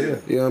chess. Yeah.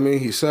 You know what I mean?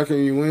 He's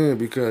sucking you in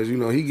because,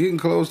 he getting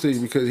close to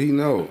you because he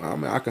know,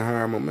 I can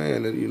hire my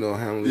man that,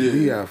 handle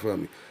the BI for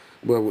me.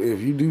 But if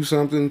you do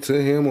something to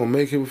him or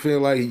make him feel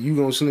like you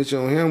gonna snitch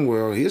on him,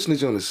 well, he'll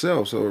snitch on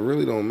himself, so it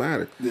really don't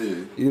matter.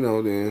 Yeah.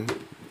 Then,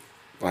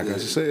 like I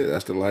said,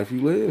 that's the life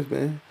you live,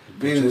 man.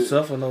 Put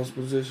yourself in those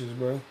positions,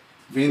 bro.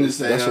 Venus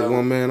say that's a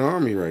one-man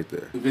army right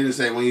there. Venus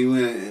say when you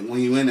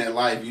in that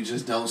life, you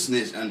just don't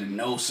snitch under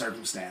no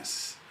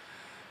circumstances.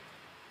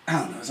 I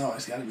don't know. It's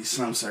always got to be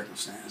some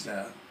circumstance.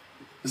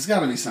 It's got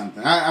to be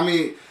something. I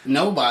mean,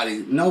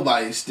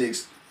 nobody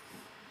sticks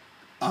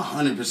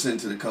 100%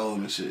 to the code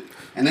and shit.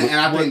 And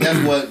I think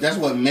that's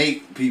what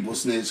make people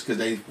snitch, because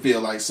they feel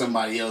like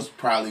somebody else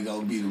probably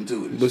gonna beat them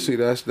to it. But see,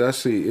 that's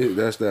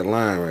that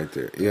line right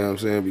there. You know what I'm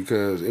saying?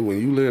 Because when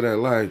you live that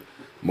life,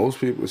 most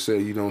people say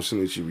you don't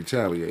snitch, you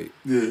retaliate.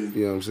 Yeah. You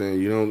know what I'm saying?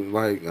 You don't,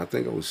 like, I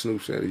think it was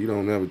Snoop said it, you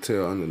don't never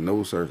tell under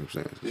no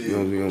circumstances.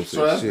 Yeah. You don't say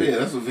so that's, shit. Yeah,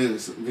 that's what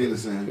Venus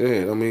saying.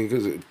 Yeah, I mean,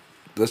 because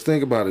let's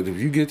think about it. If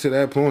you get to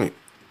that point,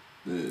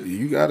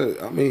 you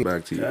gotta, I mean,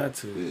 back to you. Got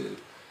to. Yeah.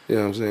 You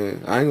know what I'm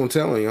saying? I ain't gonna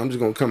tell you. I'm just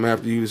gonna come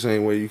after you the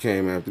same way you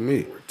came after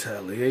me.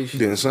 Retaliation.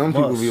 Then some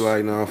people be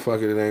like, "No,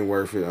 fuck it, it ain't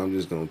worth it. I'm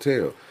just gonna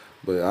tell."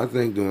 But I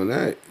think doing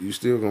that, you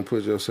still gonna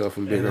put yourself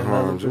in bigger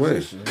harm's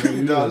way.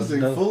 You know, this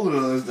thing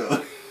fooling us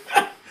though.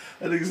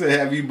 I think say,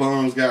 "Have you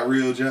bums got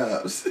real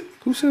jobs?"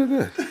 Who said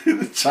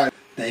that?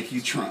 Thank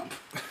you, Trump.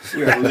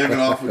 We are living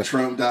off of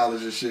Trump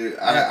dollars and shit.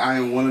 I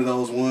am one of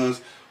those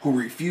ones who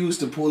refuse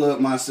to pull up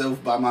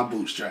myself by my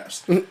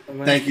bootstraps.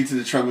 Thank you to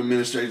the Trump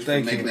administration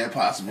for making that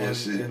possible and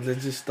shit. And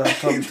let's just stop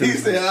talking to He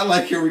said, I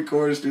like your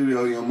recording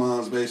studio in your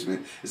mom's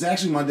basement. It's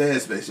actually my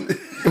dad's basement.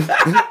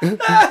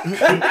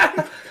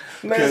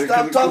 Man,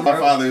 stop talking. My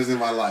father is in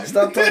my life.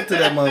 Stop talking to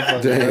that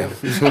motherfucker.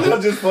 Damn.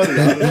 That's just funny.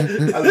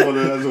 I just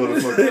want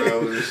to fuck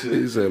around with this shit.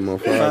 He said, my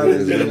father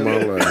is in my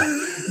life.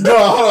 No,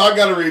 hold on. I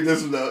got to read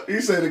this one up.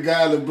 He said the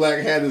guy in the black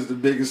hat is the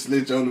biggest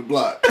snitch on the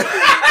block.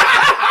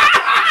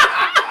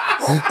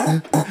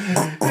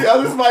 Yeah,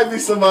 this might be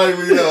somebody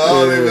we know. I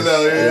don't even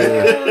know.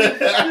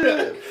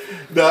 Yeah.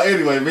 No,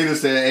 anyway, Vita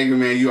said, "Angry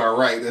man, you are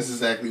right." That's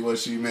exactly what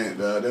she meant.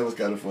 That was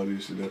kind of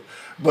funny shit. Though.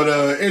 But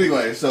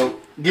anyway,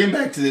 so getting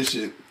back to this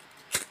shit,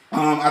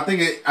 I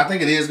think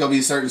it is gonna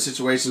be certain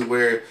situations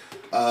where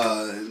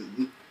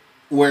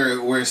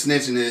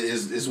snitching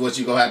is what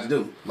you gonna have to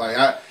do.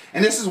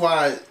 And this is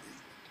why,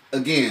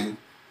 again,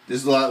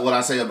 this is what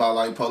I say about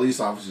like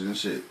police officers and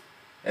shit.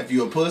 If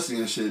you a pussy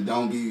and shit,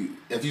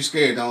 if you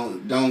scared,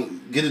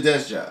 don't get a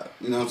desk job.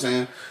 You know what I'm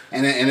saying?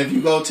 And if you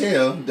go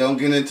tell, don't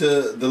get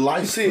into the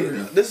life. See,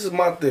 this is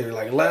my theory.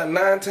 Like 9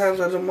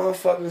 times out of the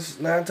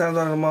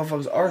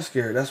motherfuckers are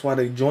scared. That's why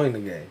they join the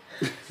gang.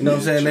 You know what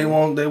I'm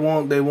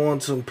saying? They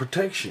want some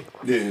protection.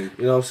 Yeah. You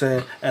know what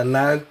I'm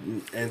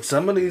saying? And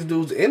some of these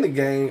dudes in the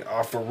gang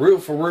are for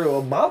real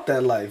about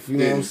that life. You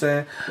know what I'm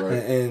saying? Right.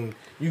 And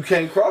you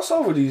can't cross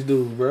over these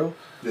dudes, bro.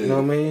 Yeah. You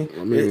know what I mean?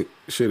 I mean,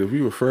 shit, if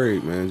you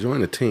afraid, man,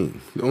 join the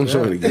team. Don't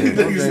join the game.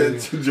 He said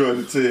to join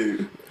the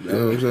team. You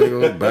know what I'm saying?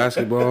 Go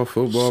basketball,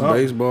 football,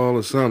 baseball,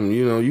 or something.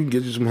 You know, you can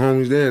get you some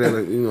homies there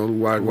that, you know,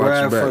 watch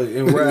your back.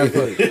 Ride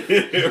for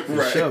you.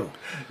 Right. Sure.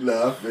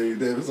 No, I feel you.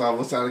 It's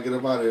almost time to get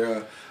up out of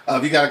here.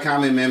 If you got a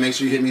comment, man, make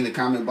sure you hit me in the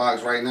comment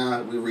box right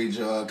now. We read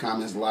your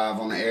comments live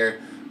on the air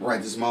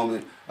right this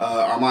moment.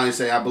 Armani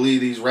say, I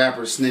believe these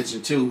rappers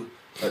snitching too.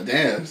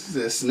 Damn,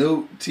 says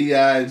Snoop,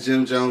 T.I.,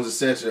 Jim Jones,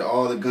 etc.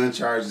 All the gun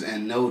charges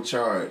and no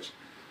charge.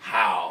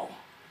 How?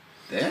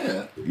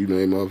 Damn. You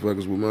name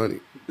motherfuckers with money.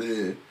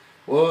 Yeah.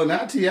 Well,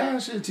 not T.I.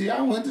 Shit, T.I.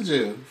 went to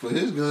jail for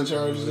his gun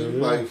charges,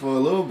 like for a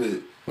little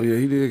bit. Oh yeah,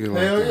 he did get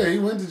locked Hell yeah, he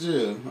went to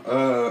jail.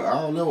 I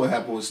don't know what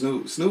happened with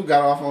Snoop. Snoop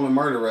got off on a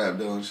murder rap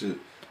though and shit.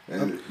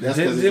 And that's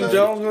Did Jim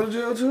Jones go to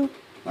jail too?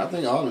 I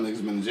think all the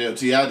niggas been in jail.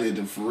 T.I. did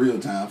the for real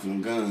time for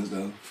them guns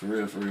though. For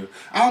real.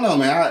 I don't know,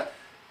 man.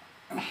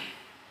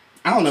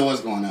 I don't know what's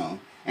going on.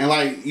 And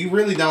like, you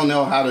really don't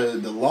know how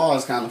the law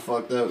is kind of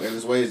fucked up and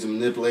there's ways to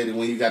manipulate it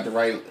when you got the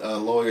right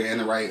lawyer and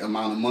the right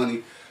amount of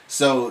money.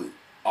 So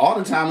all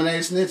the time it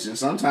ain't snitching.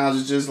 Sometimes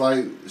it's just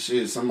like,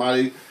 shit,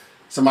 somebody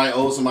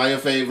owed somebody a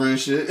favor and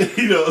shit.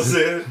 You know what I'm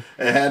saying?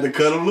 And had to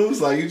cut them loose.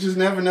 Like, you just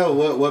never know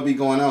what be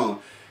going on.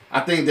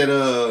 I think that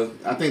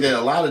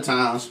a lot of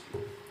times,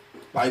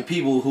 like,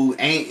 people who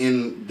ain't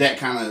in that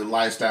kind of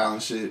lifestyle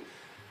and shit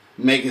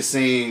make it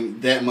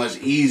seem that much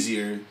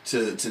easier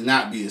to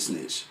not be a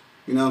snitch.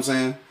 You know what I'm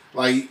saying?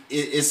 Like,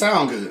 it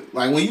sound good.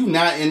 Like, when you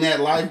not in that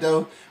life,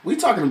 though, we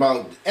talking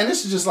about, and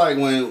this is just like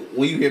when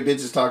you hear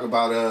bitches talk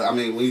about,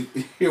 when you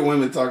hear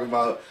women talk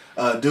about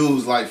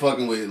dudes, like,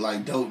 fucking with,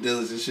 like, dope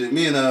dealers and shit.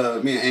 Me and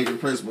Angry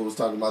Principal was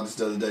talking about this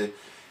the other day.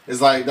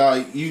 It's like,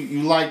 dog,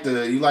 you like the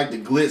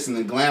glitz and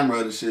the glamour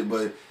of the shit,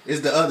 but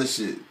it's the other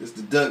shit. It's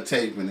the duct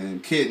taping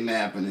and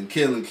kidnapping and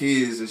killing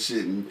kids and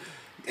shit and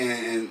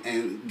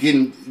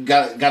getting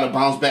got to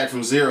bounce back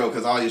from zero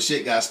because all your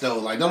shit got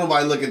stolen. Like, don't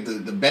nobody look at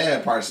the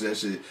bad parts of that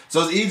shit.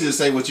 So it's easy to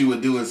say what you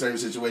would do in certain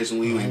situations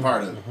when you ain't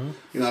part of it.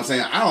 You know what I'm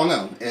saying? I don't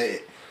know.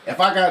 If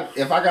I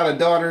got a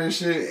daughter and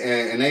shit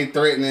and they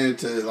threatening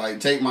to like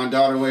take my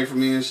daughter away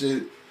from me and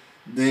shit,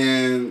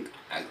 then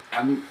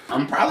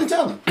I'm probably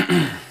telling.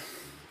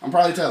 I'm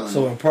probably telling.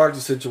 So in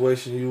practice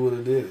situation, you would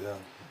have did it,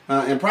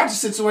 though. In practice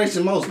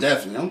situation, most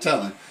definitely. I'm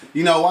telling.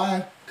 You know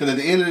why? Because at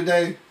the end of the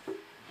day,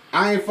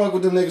 I ain't fuck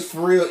with them niggas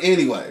for real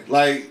anyway.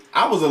 Like,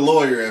 I was a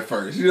lawyer at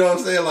first. You know what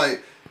I'm saying?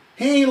 Like,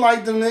 he ain't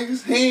like them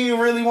niggas. He ain't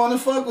really want to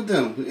fuck with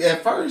them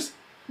at first.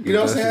 You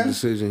know what I'm saying?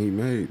 That's the decision he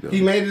made, though.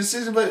 He made a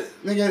decision, but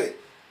nigga,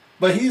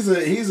 but he's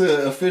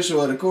a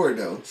official of the court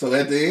though. So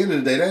at the end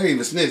of the day, that ain't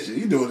even snitching.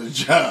 He doing his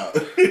job.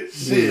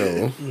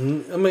 Shit.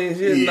 No. I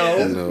mean,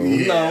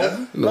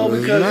 no,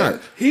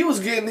 because he was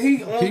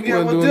getting only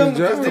got with them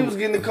because he was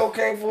getting the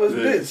cocaine for his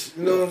bitch.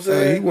 You know what I'm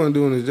saying? He wasn't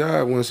doing his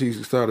job once he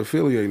started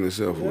affiliating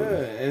himself with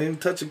him. And then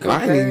touching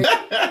cocaine.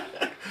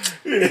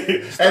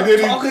 And then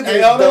talking to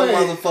this dumb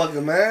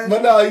motherfucker, man.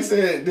 But no, he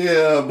said,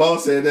 Bo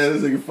said that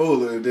this nigga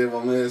fooling. And then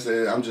my man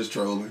said, I'm just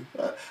trolling.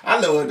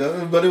 I know it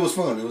though, but it was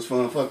fun. It was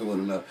fun fucking with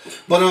him though.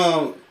 But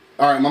all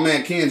right, my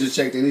man Ken just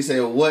checked in. He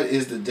said, what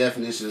is the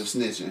definition of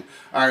snitching?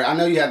 All right, I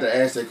know you have to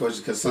ask that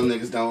question because some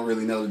niggas don't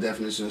really know the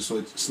definition of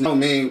snitching. I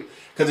mean,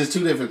 because it's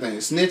two different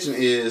things. Snitching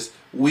is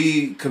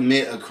we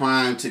commit a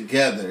crime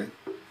together.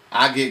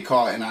 I get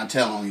caught and I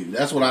tell on you.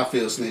 That's what I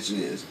feel snitching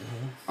is.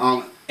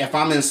 If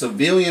I'm in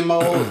civilian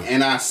mode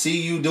and I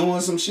see you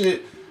doing some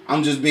shit,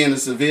 I'm just being a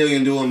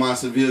civilian doing my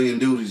civilian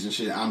duties and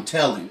shit. I'm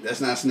telling.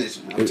 That's not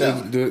snitching. I'm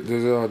telling.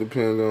 Does it all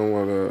depend on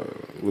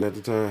what at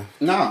the time?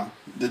 Nah,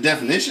 the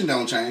definition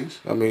don't change.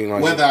 I mean,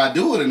 like whether I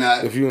do it or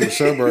not. If you're in the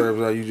suburbs,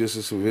 are you just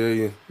a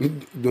civilian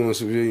doing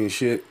civilian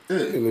shit? Yeah.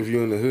 And if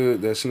you're in the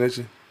hood, that's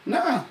snitching?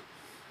 Nah,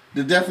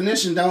 the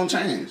definition don't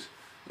change.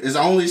 It's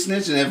only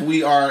snitching if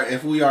we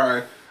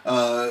are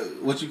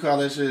what you call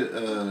that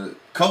shit?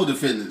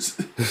 Co-defendants.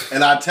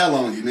 And I tell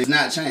on you. It's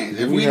not changed.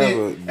 If we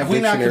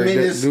not committing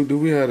this. Do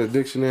we have a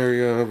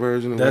dictionary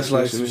version of that's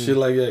like some shit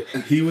like that?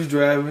 He was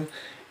driving.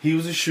 He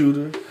was a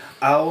shooter.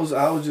 I was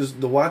just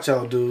the watch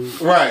out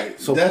dude. Right.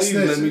 So that's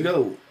please snitching. let me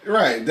go.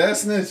 Right.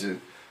 That's snitching.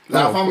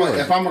 Now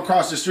if I'm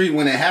across the street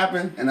when it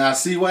happened and I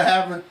see what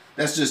happened,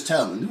 that's just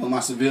telling, doing my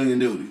civilian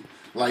duty.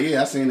 Like,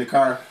 yeah, I seen the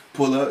car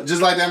pull up.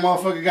 Just like that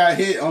motherfucker got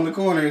hit on the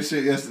corner and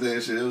shit yesterday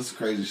and shit. It was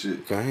crazy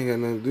shit. I ain't got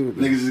nothing to do with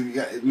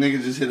that.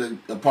 Niggas just hit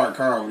a parked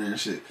car over there and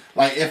shit.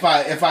 Like, if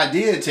I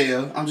did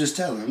tell, I'm just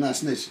telling. I'm not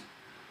snitching.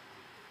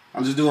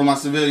 I'm just doing my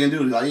civilian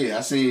duty. Like, yeah,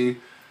 I seen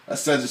a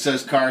such and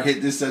such car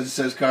hit this such and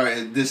such car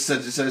at this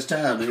such and such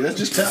time. Nigga. That's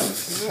just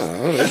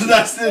telling. That's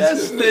not snitching.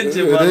 That's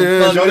snitching,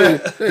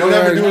 motherfucker. Don't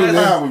ever do it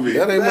loud with me.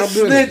 That ain't that's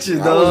my business.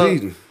 Snitching, I dog. was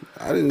eating.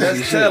 I didn't That's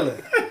see telling.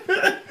 shit.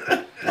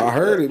 I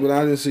heard it, but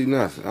I didn't see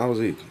nothing. I was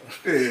eating.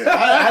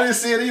 Yeah, I didn't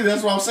see it either.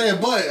 That's what I'm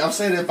saying. But I'm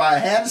saying if I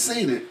had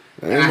seen it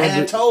and I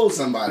had told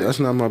somebody, that's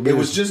not my business. It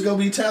was just gonna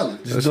be telling.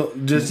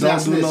 Just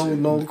don't do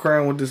no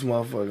crime with this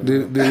motherfucker.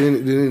 Did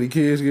any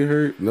kids get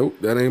hurt? Nope,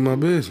 that ain't my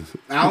business.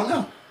 I don't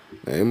know.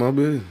 That ain't my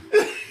business.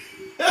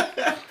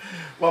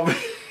 Well,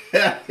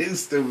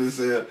 he's stupid as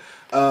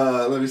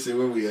hell. Let me see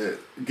where we at.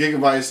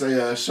 Gigabyte say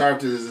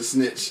Sharpton is a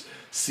snitch.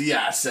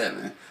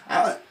 CI7.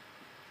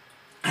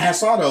 I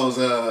saw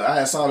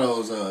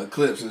those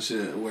clips and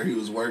shit where he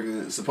was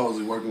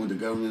supposedly working with the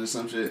government or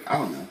some shit. I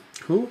don't know.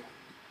 Who?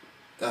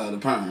 The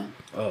Perm.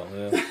 Oh,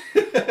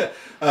 yeah.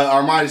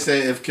 Armani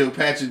said if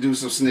Kilpatrick do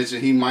some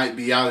snitching, he might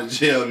be out of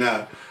jail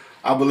now.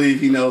 I believe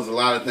he knows a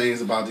lot of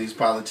things about these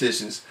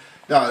politicians.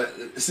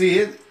 That's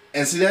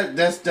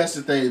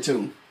the thing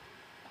too.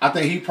 I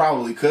think he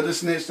probably could have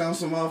snitched on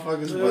some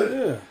motherfuckers,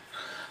 Yeah.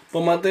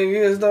 But my thing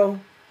is though,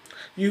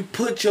 you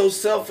put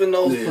yourself in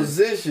those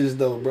positions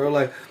though, bro.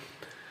 Like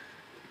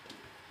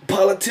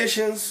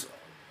politicians,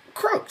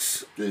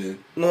 crooks. Yeah. You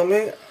know what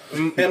I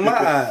mean? In my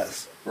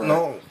eyes, right.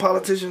 No,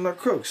 politicians are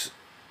crooks.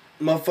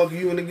 Motherfucker,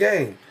 you in the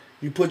game.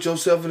 You put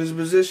yourself in this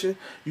position.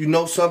 You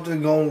know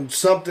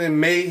something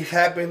may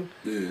happen.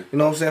 Yeah. You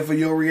know what I'm saying, for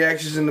your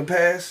reactions in the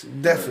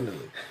past, definitely.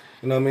 Right.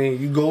 You know what I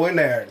mean? You go in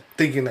there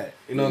thinking that.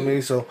 You know what I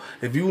mean? So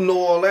if you know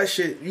all that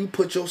shit, you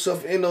put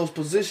yourself in those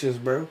positions,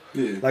 bro.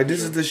 Yeah, like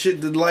this is the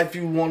shit, the life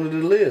you wanted to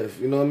live.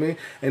 You know what I mean?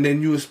 And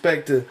then you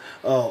expect to,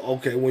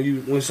 okay,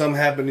 when something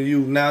happened to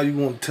you, now you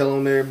want to tell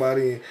on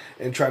everybody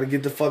and try to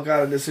get the fuck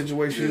out of the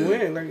situation you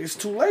in. Like it's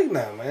too late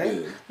now,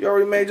 man. Yeah. You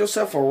already made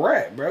yourself a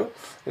rat, bro.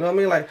 You know what I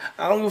mean? Like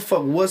I don't give a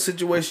fuck what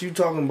situation you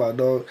talking about,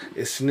 dog.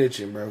 It's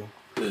snitching, bro.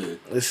 Yeah.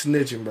 It's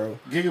snitching, bro.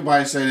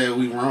 Gigabyte say that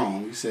we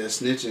wrong. He said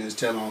snitching is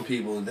telling on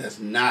people that's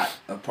not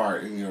a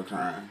part in your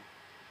crime.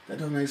 That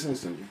don't make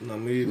sense to me. No,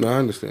 I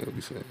understand what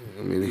you're saying.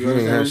 I mean, if you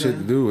ain't have shit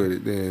to do with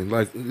it, then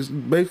like it's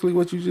basically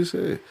what you just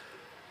said.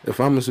 If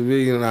I'm a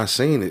civilian and I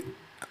seen it,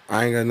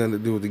 I ain't got nothing to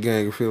do with the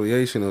gang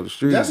affiliation or the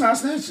street. That's not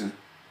snitching.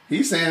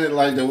 He's saying it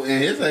like in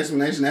his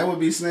explanation that would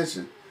be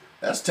snitching.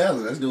 That's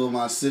telling. That's doing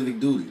my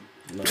civic duty.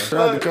 No. I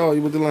tried to call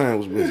you, but the line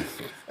was busy.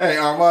 Hey,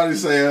 Armani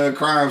say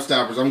Crime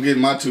Stoppers. I'm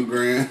getting my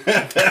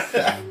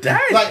 $2,000. Dang.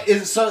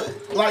 Is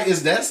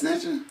that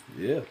snitching?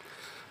 Yeah.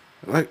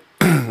 Like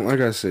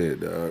I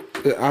said, dog.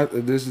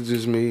 This is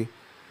just me.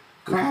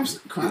 Crime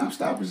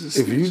Stoppers is snitching.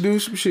 If you do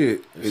some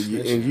shit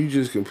and you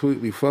just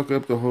completely fuck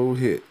up the whole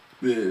hit.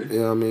 Yeah. You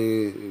know what I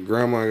mean?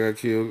 Grandma got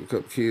killed. A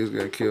couple kids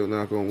got killed.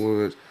 Knock on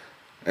wood.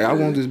 Hey, I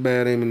want this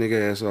bad aiming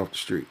nigga ass off the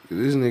street.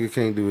 This nigga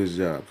can't do his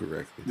job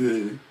correctly.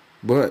 Yeah.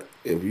 But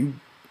if you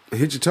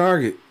hit your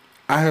target,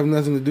 I have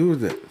nothing to do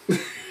with that.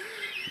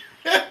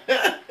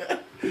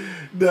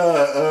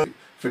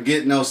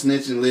 Forget no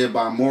snitching, live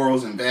by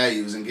morals and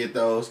values and get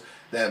those.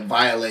 that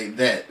violate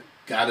that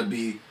gotta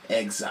be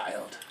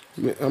exiled.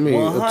 I mean,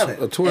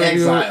 a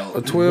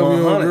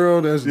 12-year-old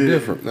girl, that's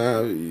different.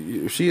 Now,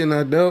 if she an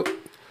adult,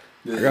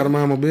 I gotta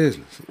mind my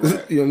business.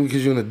 Right.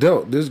 Because you're an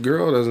adult. This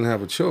girl doesn't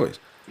have a choice.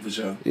 For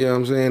sure. You know what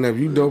I'm saying? If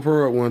you dope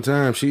her up one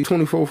time, she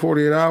 24,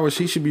 48 hours,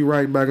 she should be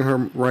right back in her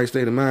right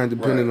state of mind,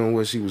 depending on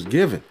what she was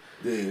given.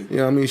 Yeah. You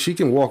know what I mean? She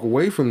can walk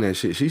away from that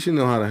shit. She should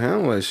know how to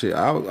handle that shit.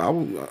 I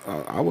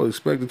would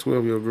expect a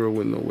 12-year-old girl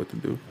wouldn't know what to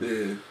do.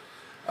 Yeah.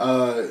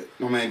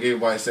 My man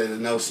Gigabyte said the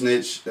no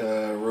snitch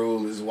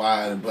rule is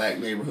why the black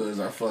neighborhoods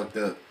are fucked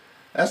up.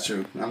 That's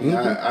true. I mean,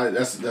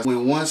 that's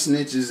when one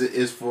snitch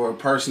is for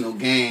personal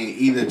gain,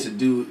 either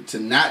to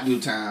not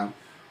do time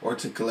or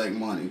to collect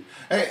money.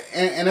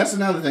 And that's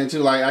another thing too.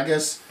 Like, I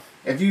guess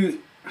if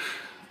you,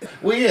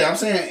 well, yeah, I'm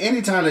saying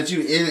anytime that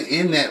you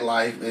in that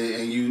life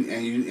and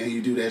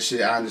you do that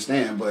shit, I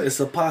understand. But it's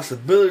a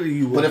possibility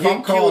you will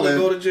get killed and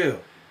go to jail.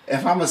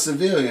 If I'm a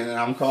civilian and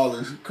I'm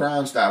calling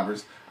Crime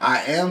Stoppers,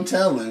 I am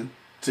telling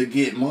to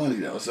get money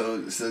though.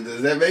 So does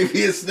that make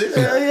me a snitch?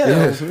 Hell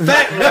yeah.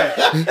 Fact right.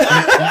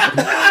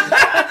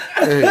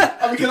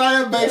 I mean, I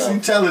am basically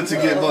telling to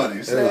get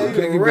money. So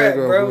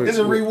it's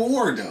a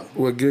reward though.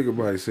 What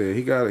Gigabyte said,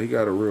 he got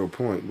a real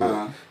point,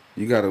 but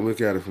you got to look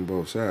at it from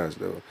both sides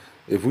though.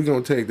 If we're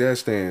gonna take that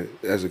stand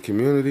as a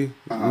community,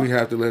 we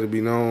have to let it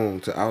be known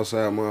to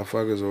outside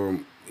motherfuckers or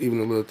even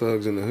the little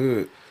thugs in the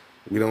hood.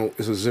 We don't.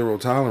 It's a zero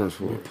tolerance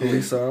for it.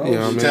 Police are. You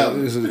know what I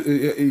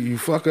mean? You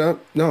fuck up.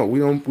 No, we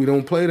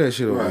don't play that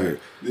shit over here.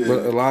 Yeah.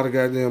 But a lot of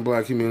goddamn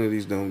black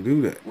communities don't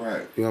do that.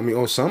 Right. You know what I mean?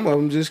 Or some of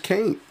them just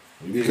can't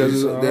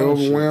because they're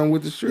overwhelmed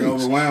with the streets. They're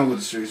overwhelmed with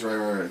the streets.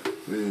 Right.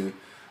 Yeah.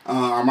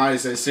 Armani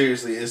said,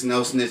 seriously, it's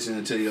no snitching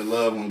until your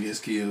loved one gets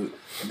killed.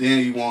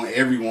 Then you want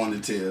everyone to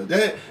tell.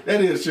 That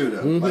is true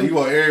though. Like you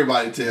want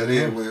everybody to tell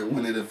them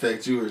when it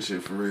affects you or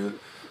shit for real.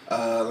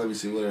 Let me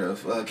see what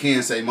else.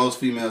 Ken say most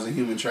females in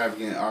human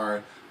trafficking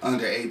are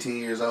under 18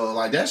 years old.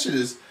 Like that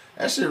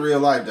shit real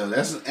life though.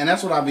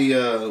 That's what I be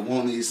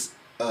wanting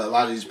a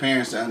lot of these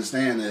parents to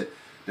understand that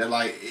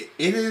like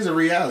it is a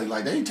reality.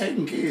 Like they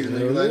taking kids.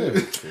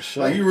 For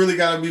sure. Like you really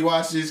gotta be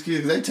watching these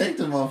kids. They take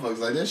them motherfuckers.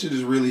 Like that shit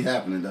is really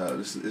happening,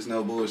 dog. It's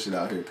no bullshit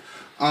out here.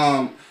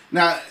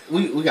 Now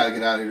we gotta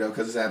get out of here though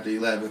because it's after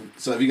 11.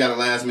 So if you got a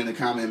last minute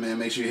comment, man,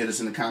 make sure you hit us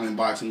in the comment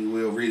box and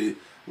we will read it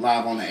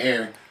live on the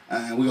air.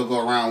 And we're going to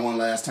go around one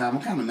last time.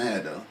 I'm kind of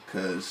mad, though,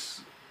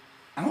 because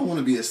I don't want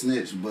to be a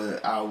snitch,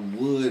 but I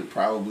would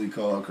probably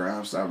call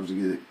Crime Stoppers to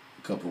get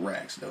a couple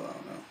racks, though. I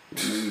don't know.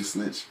 Maybe a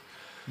snitch.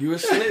 You a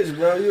snitch,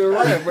 bro. You a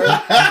rat, bro.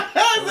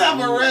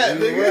 I'm a rat,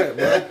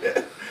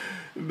 nigga.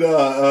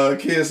 No,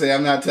 kids say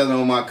I'm not telling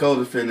on my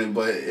co-defendant,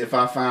 but if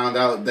I found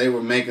out they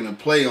were making a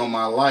play on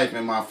my life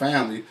and my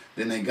family,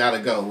 then they got to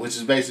go, which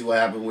is basically what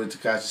happened with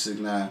Tekashi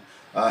 6ix9ine.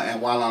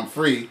 And while I'm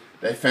free,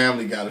 their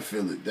family gotta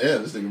feel it.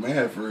 Damn, this nigga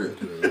mad for real.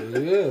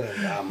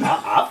 Yeah,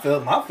 I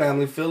felt my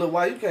family feel it.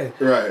 Why you can't?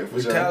 Right. For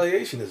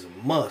retaliation is a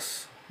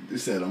must. You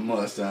said a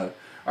must. All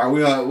right,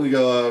 we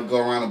go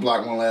around the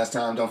block one last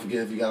time. Don't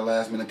forget if you got a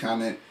last minute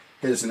comment,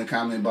 hit us in the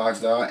comment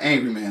box, dog.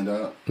 Angry man,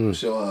 dog.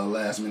 Show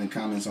last minute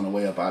comments on the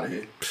way up out of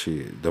here.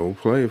 Shit, don't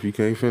play if you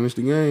can't finish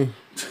the game.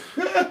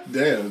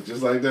 Damn,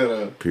 just like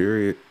that.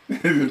 Period.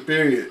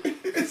 Period.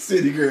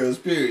 City girls.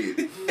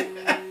 Period.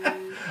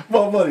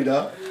 More money,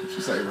 dog. What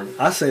you say, bro?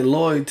 I say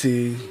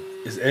loyalty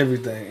is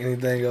everything.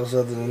 Anything else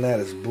other than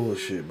that is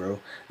bullshit, bro.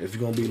 If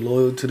you're gonna be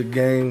loyal to the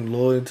game,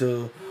 loyal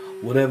to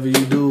whatever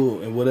you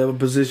do and whatever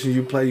position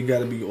you play, you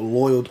gotta be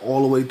loyal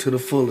all the way to the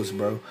fullest,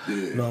 bro. Yeah.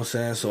 You know what I'm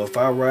saying? So if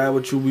I ride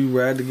with you, we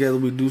ride together,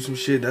 we do some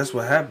shit, that's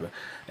what happened.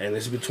 And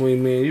it's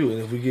between me and you.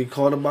 And if we get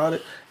caught about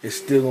it, it's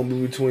still gonna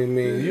be between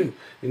me and you.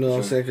 You know what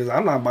I'm saying? Because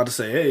I'm not about to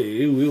say,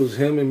 hey, it was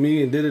him and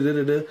me and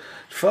da-da-da-da-da.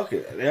 Fuck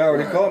it. They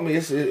already caught me.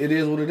 It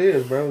is what it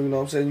is, bro. You know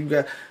what I'm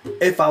saying?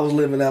 If I was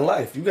living that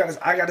life,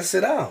 I gotta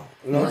sit down.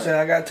 You know what I'm saying?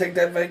 I gotta take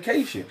that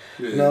vacation.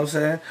 Yeah. You know what I'm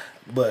saying?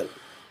 But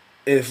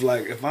if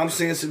I'm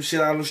seeing some shit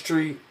out on the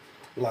street,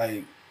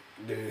 like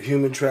the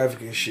human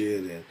trafficking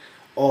shit and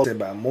all that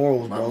about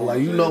morals, bro. Like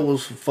you know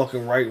what's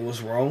fucking right and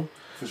what's wrong.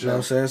 Sure. You know what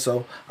I'm saying?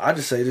 So I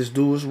just say just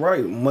do what's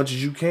right much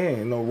as you can.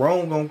 You know,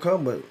 wrong gonna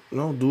come, but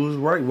do what's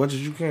right much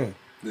as you can.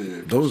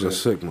 Yeah, those are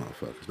sick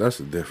motherfuckers. That's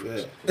the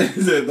difference. Yeah.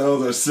 He said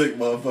those are sick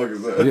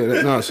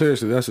motherfuckers. No,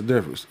 seriously, that's the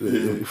difference.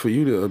 Yeah. For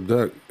you to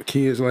abduct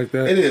kids like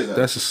that,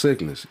 that's a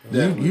sickness.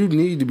 You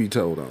need to be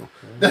told on.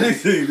 That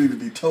is you need to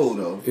be told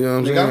on. You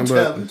know what I'm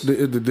saying?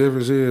 But the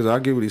difference is, I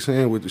get what he's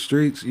saying with the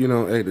streets. You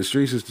know, hey, the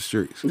streets is the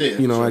streets. Yeah,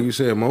 you know, like you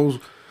said, most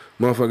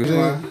motherfuckers.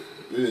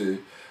 Yeah.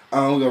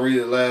 I'm going to read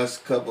the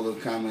last couple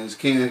of comments.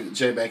 Ken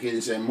J. back in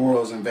and said,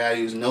 morals and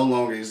values no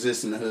longer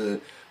exist in the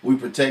hood. We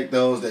protect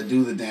those that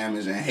do the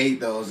damage and hate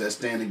those that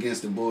stand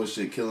against the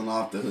bullshit killing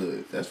off the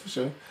hood. That's for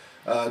sure.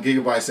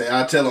 Gigabyte say,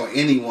 I tell on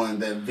anyone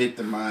that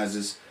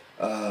victimizes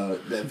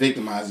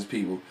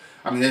people.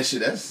 I mean, that shit,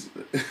 that's...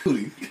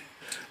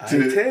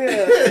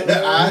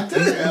 I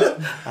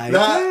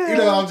tell. You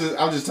know,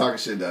 I'm just talking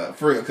shit,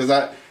 for real. Because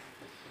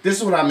this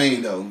is what I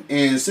mean, though.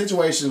 In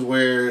situations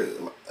where...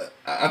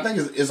 I think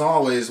it's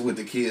always with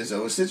the kids,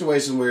 though. In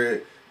situations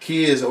where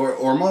kids or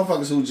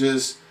motherfuckers who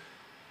just,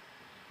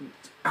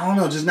 I don't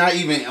know, just not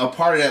even a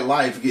part of that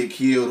life get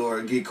killed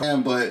or get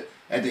caught. But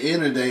at the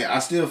end of the day, I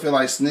still feel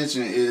like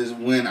snitching is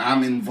when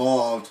I'm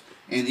involved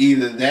in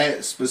either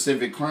that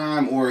specific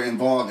crime or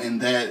involved in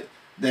that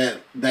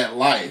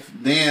life.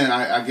 Then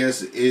I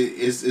guess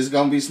it's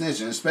gonna be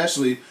snitching,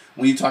 especially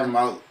when you're talking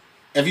about,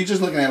 if you're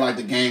just looking at like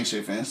the gang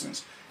shit, for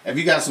instance. If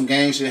you got some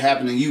gang shit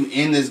happening, you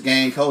in this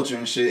gang culture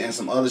and shit, and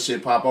some other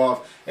shit pop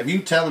off, if you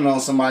telling on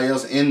somebody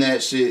else in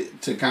that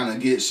shit to kind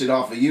of get shit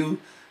off of you,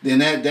 then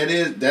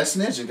that's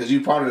snitching because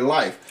you part of the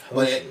life.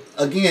 But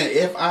again,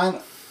 if I'm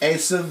a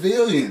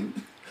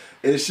civilian,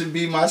 it should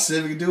be my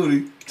civic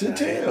duty to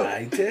tell.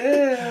 I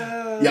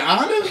tell. Your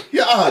honor.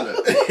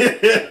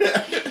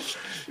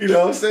 You know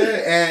what I'm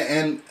saying?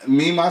 And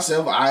me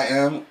myself, I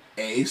am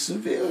a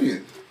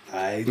civilian.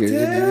 I tell.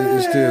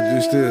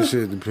 It still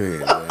shit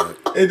depends, man.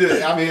 It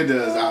does. I mean, it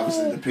does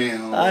obviously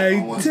depend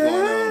on what's going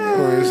on.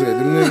 Like I said,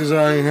 them niggas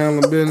I ain't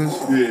handling business.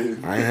 Yeah.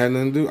 I ain't had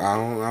nothing to do.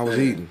 I was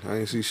eating. I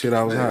ain't see shit.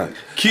 I was hot.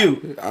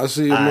 Cute. I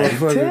see a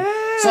motherfucker.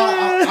 So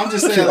I'm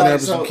just saying, Kidnapping like,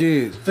 so some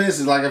kids. for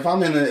instance, like if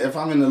I'm in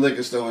the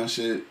liquor store and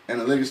shit,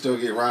 and the liquor store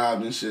get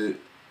robbed and shit,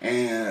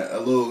 and a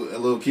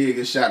little kid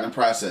gets shot in the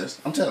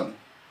process, I'm telling.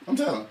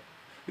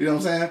 You know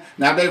what I'm saying?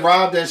 Now if they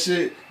robbed that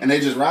shit and they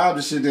just robbed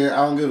the shit, then I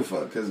don't give a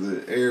fuck because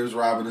the air is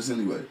robbing us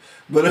anyway.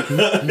 But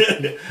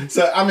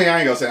so I mean, I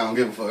ain't gonna say I don't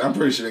give a fuck. I'm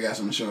pretty sure they got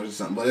some insurance or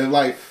something. But if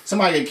like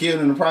somebody get killed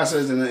in the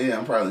process, then yeah,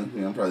 I'm probably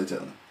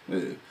telling.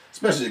 Yeah.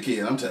 Especially a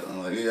kid, I'm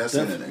telling. Like, yeah, I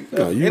seen that thing.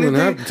 No, you wouldn't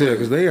have to tell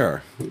because they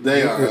are.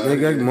 They are. They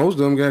got most of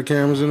them got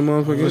cameras in the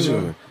motherfucking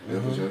sure.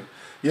 Yeah, for sure.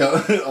 Yo,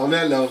 on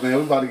that note, man,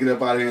 we about to get up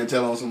out of here and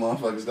tell on some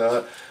motherfuckers,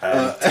 dog.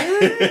 I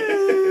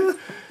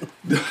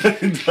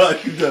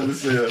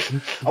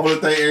want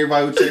to thank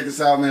everybody who checked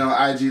us out, man,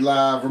 on IG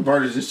Live.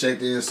 Roberta just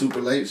checked in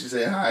super late. She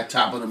said hi,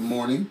 top of the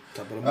morning.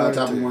 Top of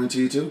the morning to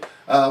you, too.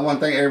 I want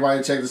to thank everybody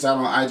who checked us out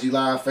on IG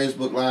Live,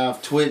 Facebook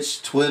Live,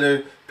 Twitch,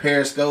 Twitter,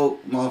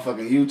 Periscope,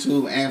 motherfucking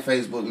YouTube, and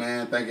Facebook,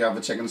 man. Thank y'all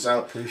for checking us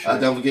out.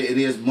 Don't forget, it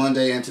is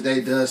Monday, and today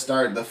does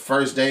start the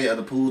first day of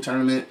the pool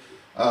tournament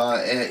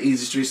at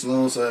Easy Street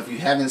Saloon. So if you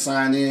haven't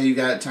signed in, you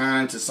got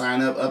time to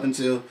sign up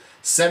until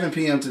 7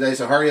 p.m. today.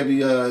 So hurry up,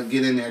 you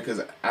get in there, because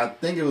I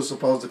think it was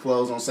supposed to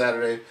close on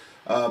Saturday,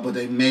 but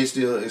they may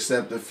still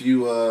accept a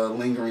few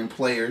lingering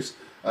players.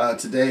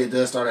 Today it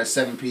does start at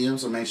 7 p.m.,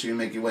 so make sure you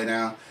make your way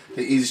down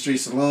to Easy Street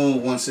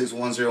Saloon,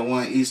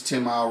 16101 East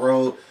 10 Mile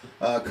Road.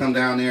 Come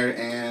down there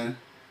and,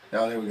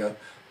 oh, there we go.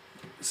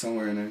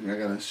 Somewhere in there, I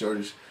got a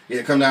shortage.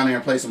 Yeah, come down there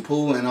and play some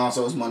pool, and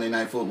also it's Monday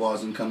Night Football,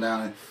 so you can come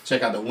down and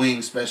check out the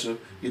wing special.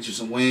 Get you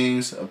some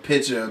wings, a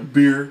pitcher of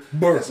beer,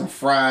 and some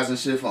fries and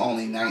shit for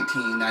only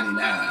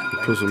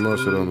 $19.99. Put some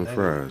mustard on the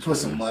fries. Put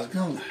some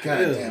mustard. God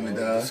damn it,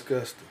 dog.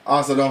 Disgusting.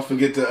 Also, don't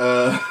forget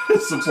to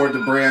support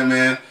the brand,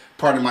 man.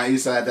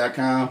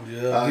 PartofMyEastside.com.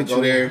 Yeah,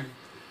 go there.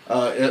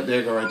 Yep,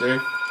 there, go right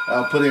there.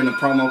 Put in the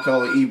promo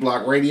code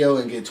eBlockRadio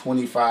and get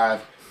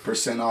 25%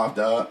 off,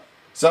 dog.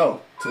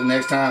 So, till the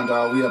next time,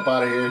 dog, we up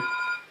out of here.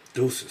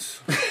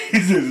 Deuces.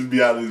 Just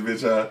be out of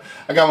this bitch,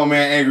 I got my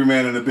man Angry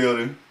Man in the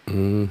building.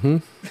 Mm-hmm.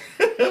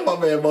 My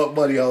man Buck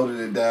Buddy holding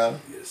it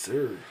down. Yes,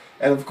 sir.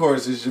 And of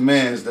course, it's your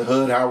man's the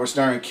Hood Howard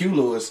Stern Q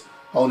Lewis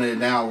holding it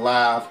down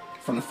live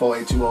from the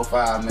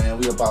 48205, man.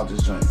 We about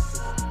this joint.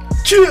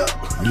 Chill.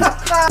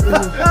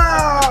 Stupid,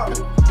 man.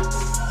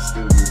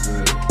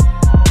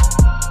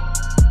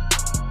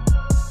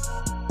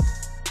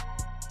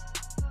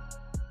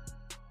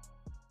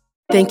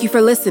 Thank you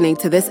for listening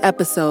to this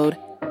episode.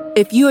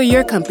 If you or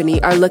your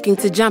company are looking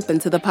to jump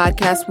into the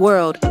podcast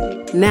world,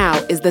 now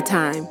is the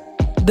time.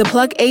 The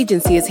Plug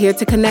Agency is here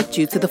to connect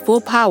you to the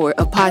full power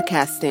of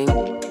podcasting.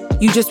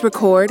 You just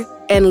record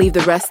and leave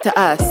the rest to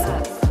us.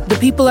 The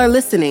people are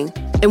listening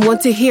and want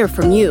to hear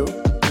from you.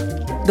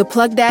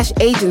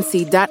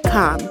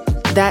 theplug-agency.com.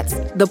 That's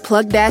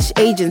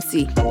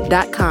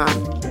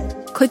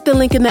theplug-agency.com. Click the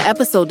link in the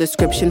episode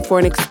description for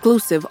an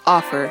exclusive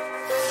offer.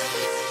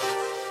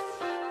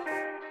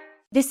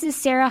 This is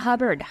Sarah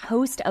Hubbard,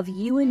 host of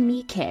You and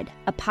Me Kid,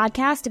 a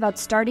podcast about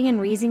starting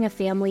and raising a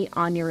family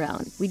on your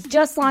own. We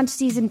just launched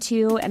season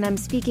 2, and I'm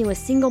speaking with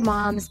single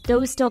moms,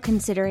 those still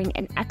considering,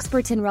 and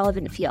experts in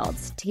relevant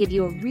fields to give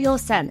you a real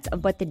sense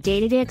of what the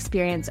day-to-day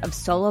experience of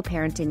solo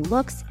parenting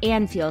looks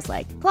and feels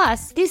like.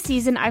 Plus, this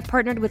season, I've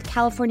partnered with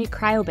California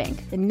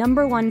Cryobank, the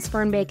 #1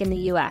 sperm bank in the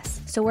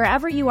U.S. So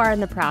wherever you are in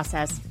the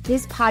process,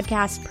 this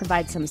podcast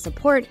provides some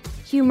support,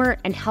 humor,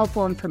 and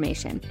helpful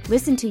information.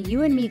 Listen to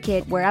You and Me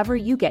Kid wherever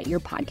you get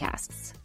your podcasts.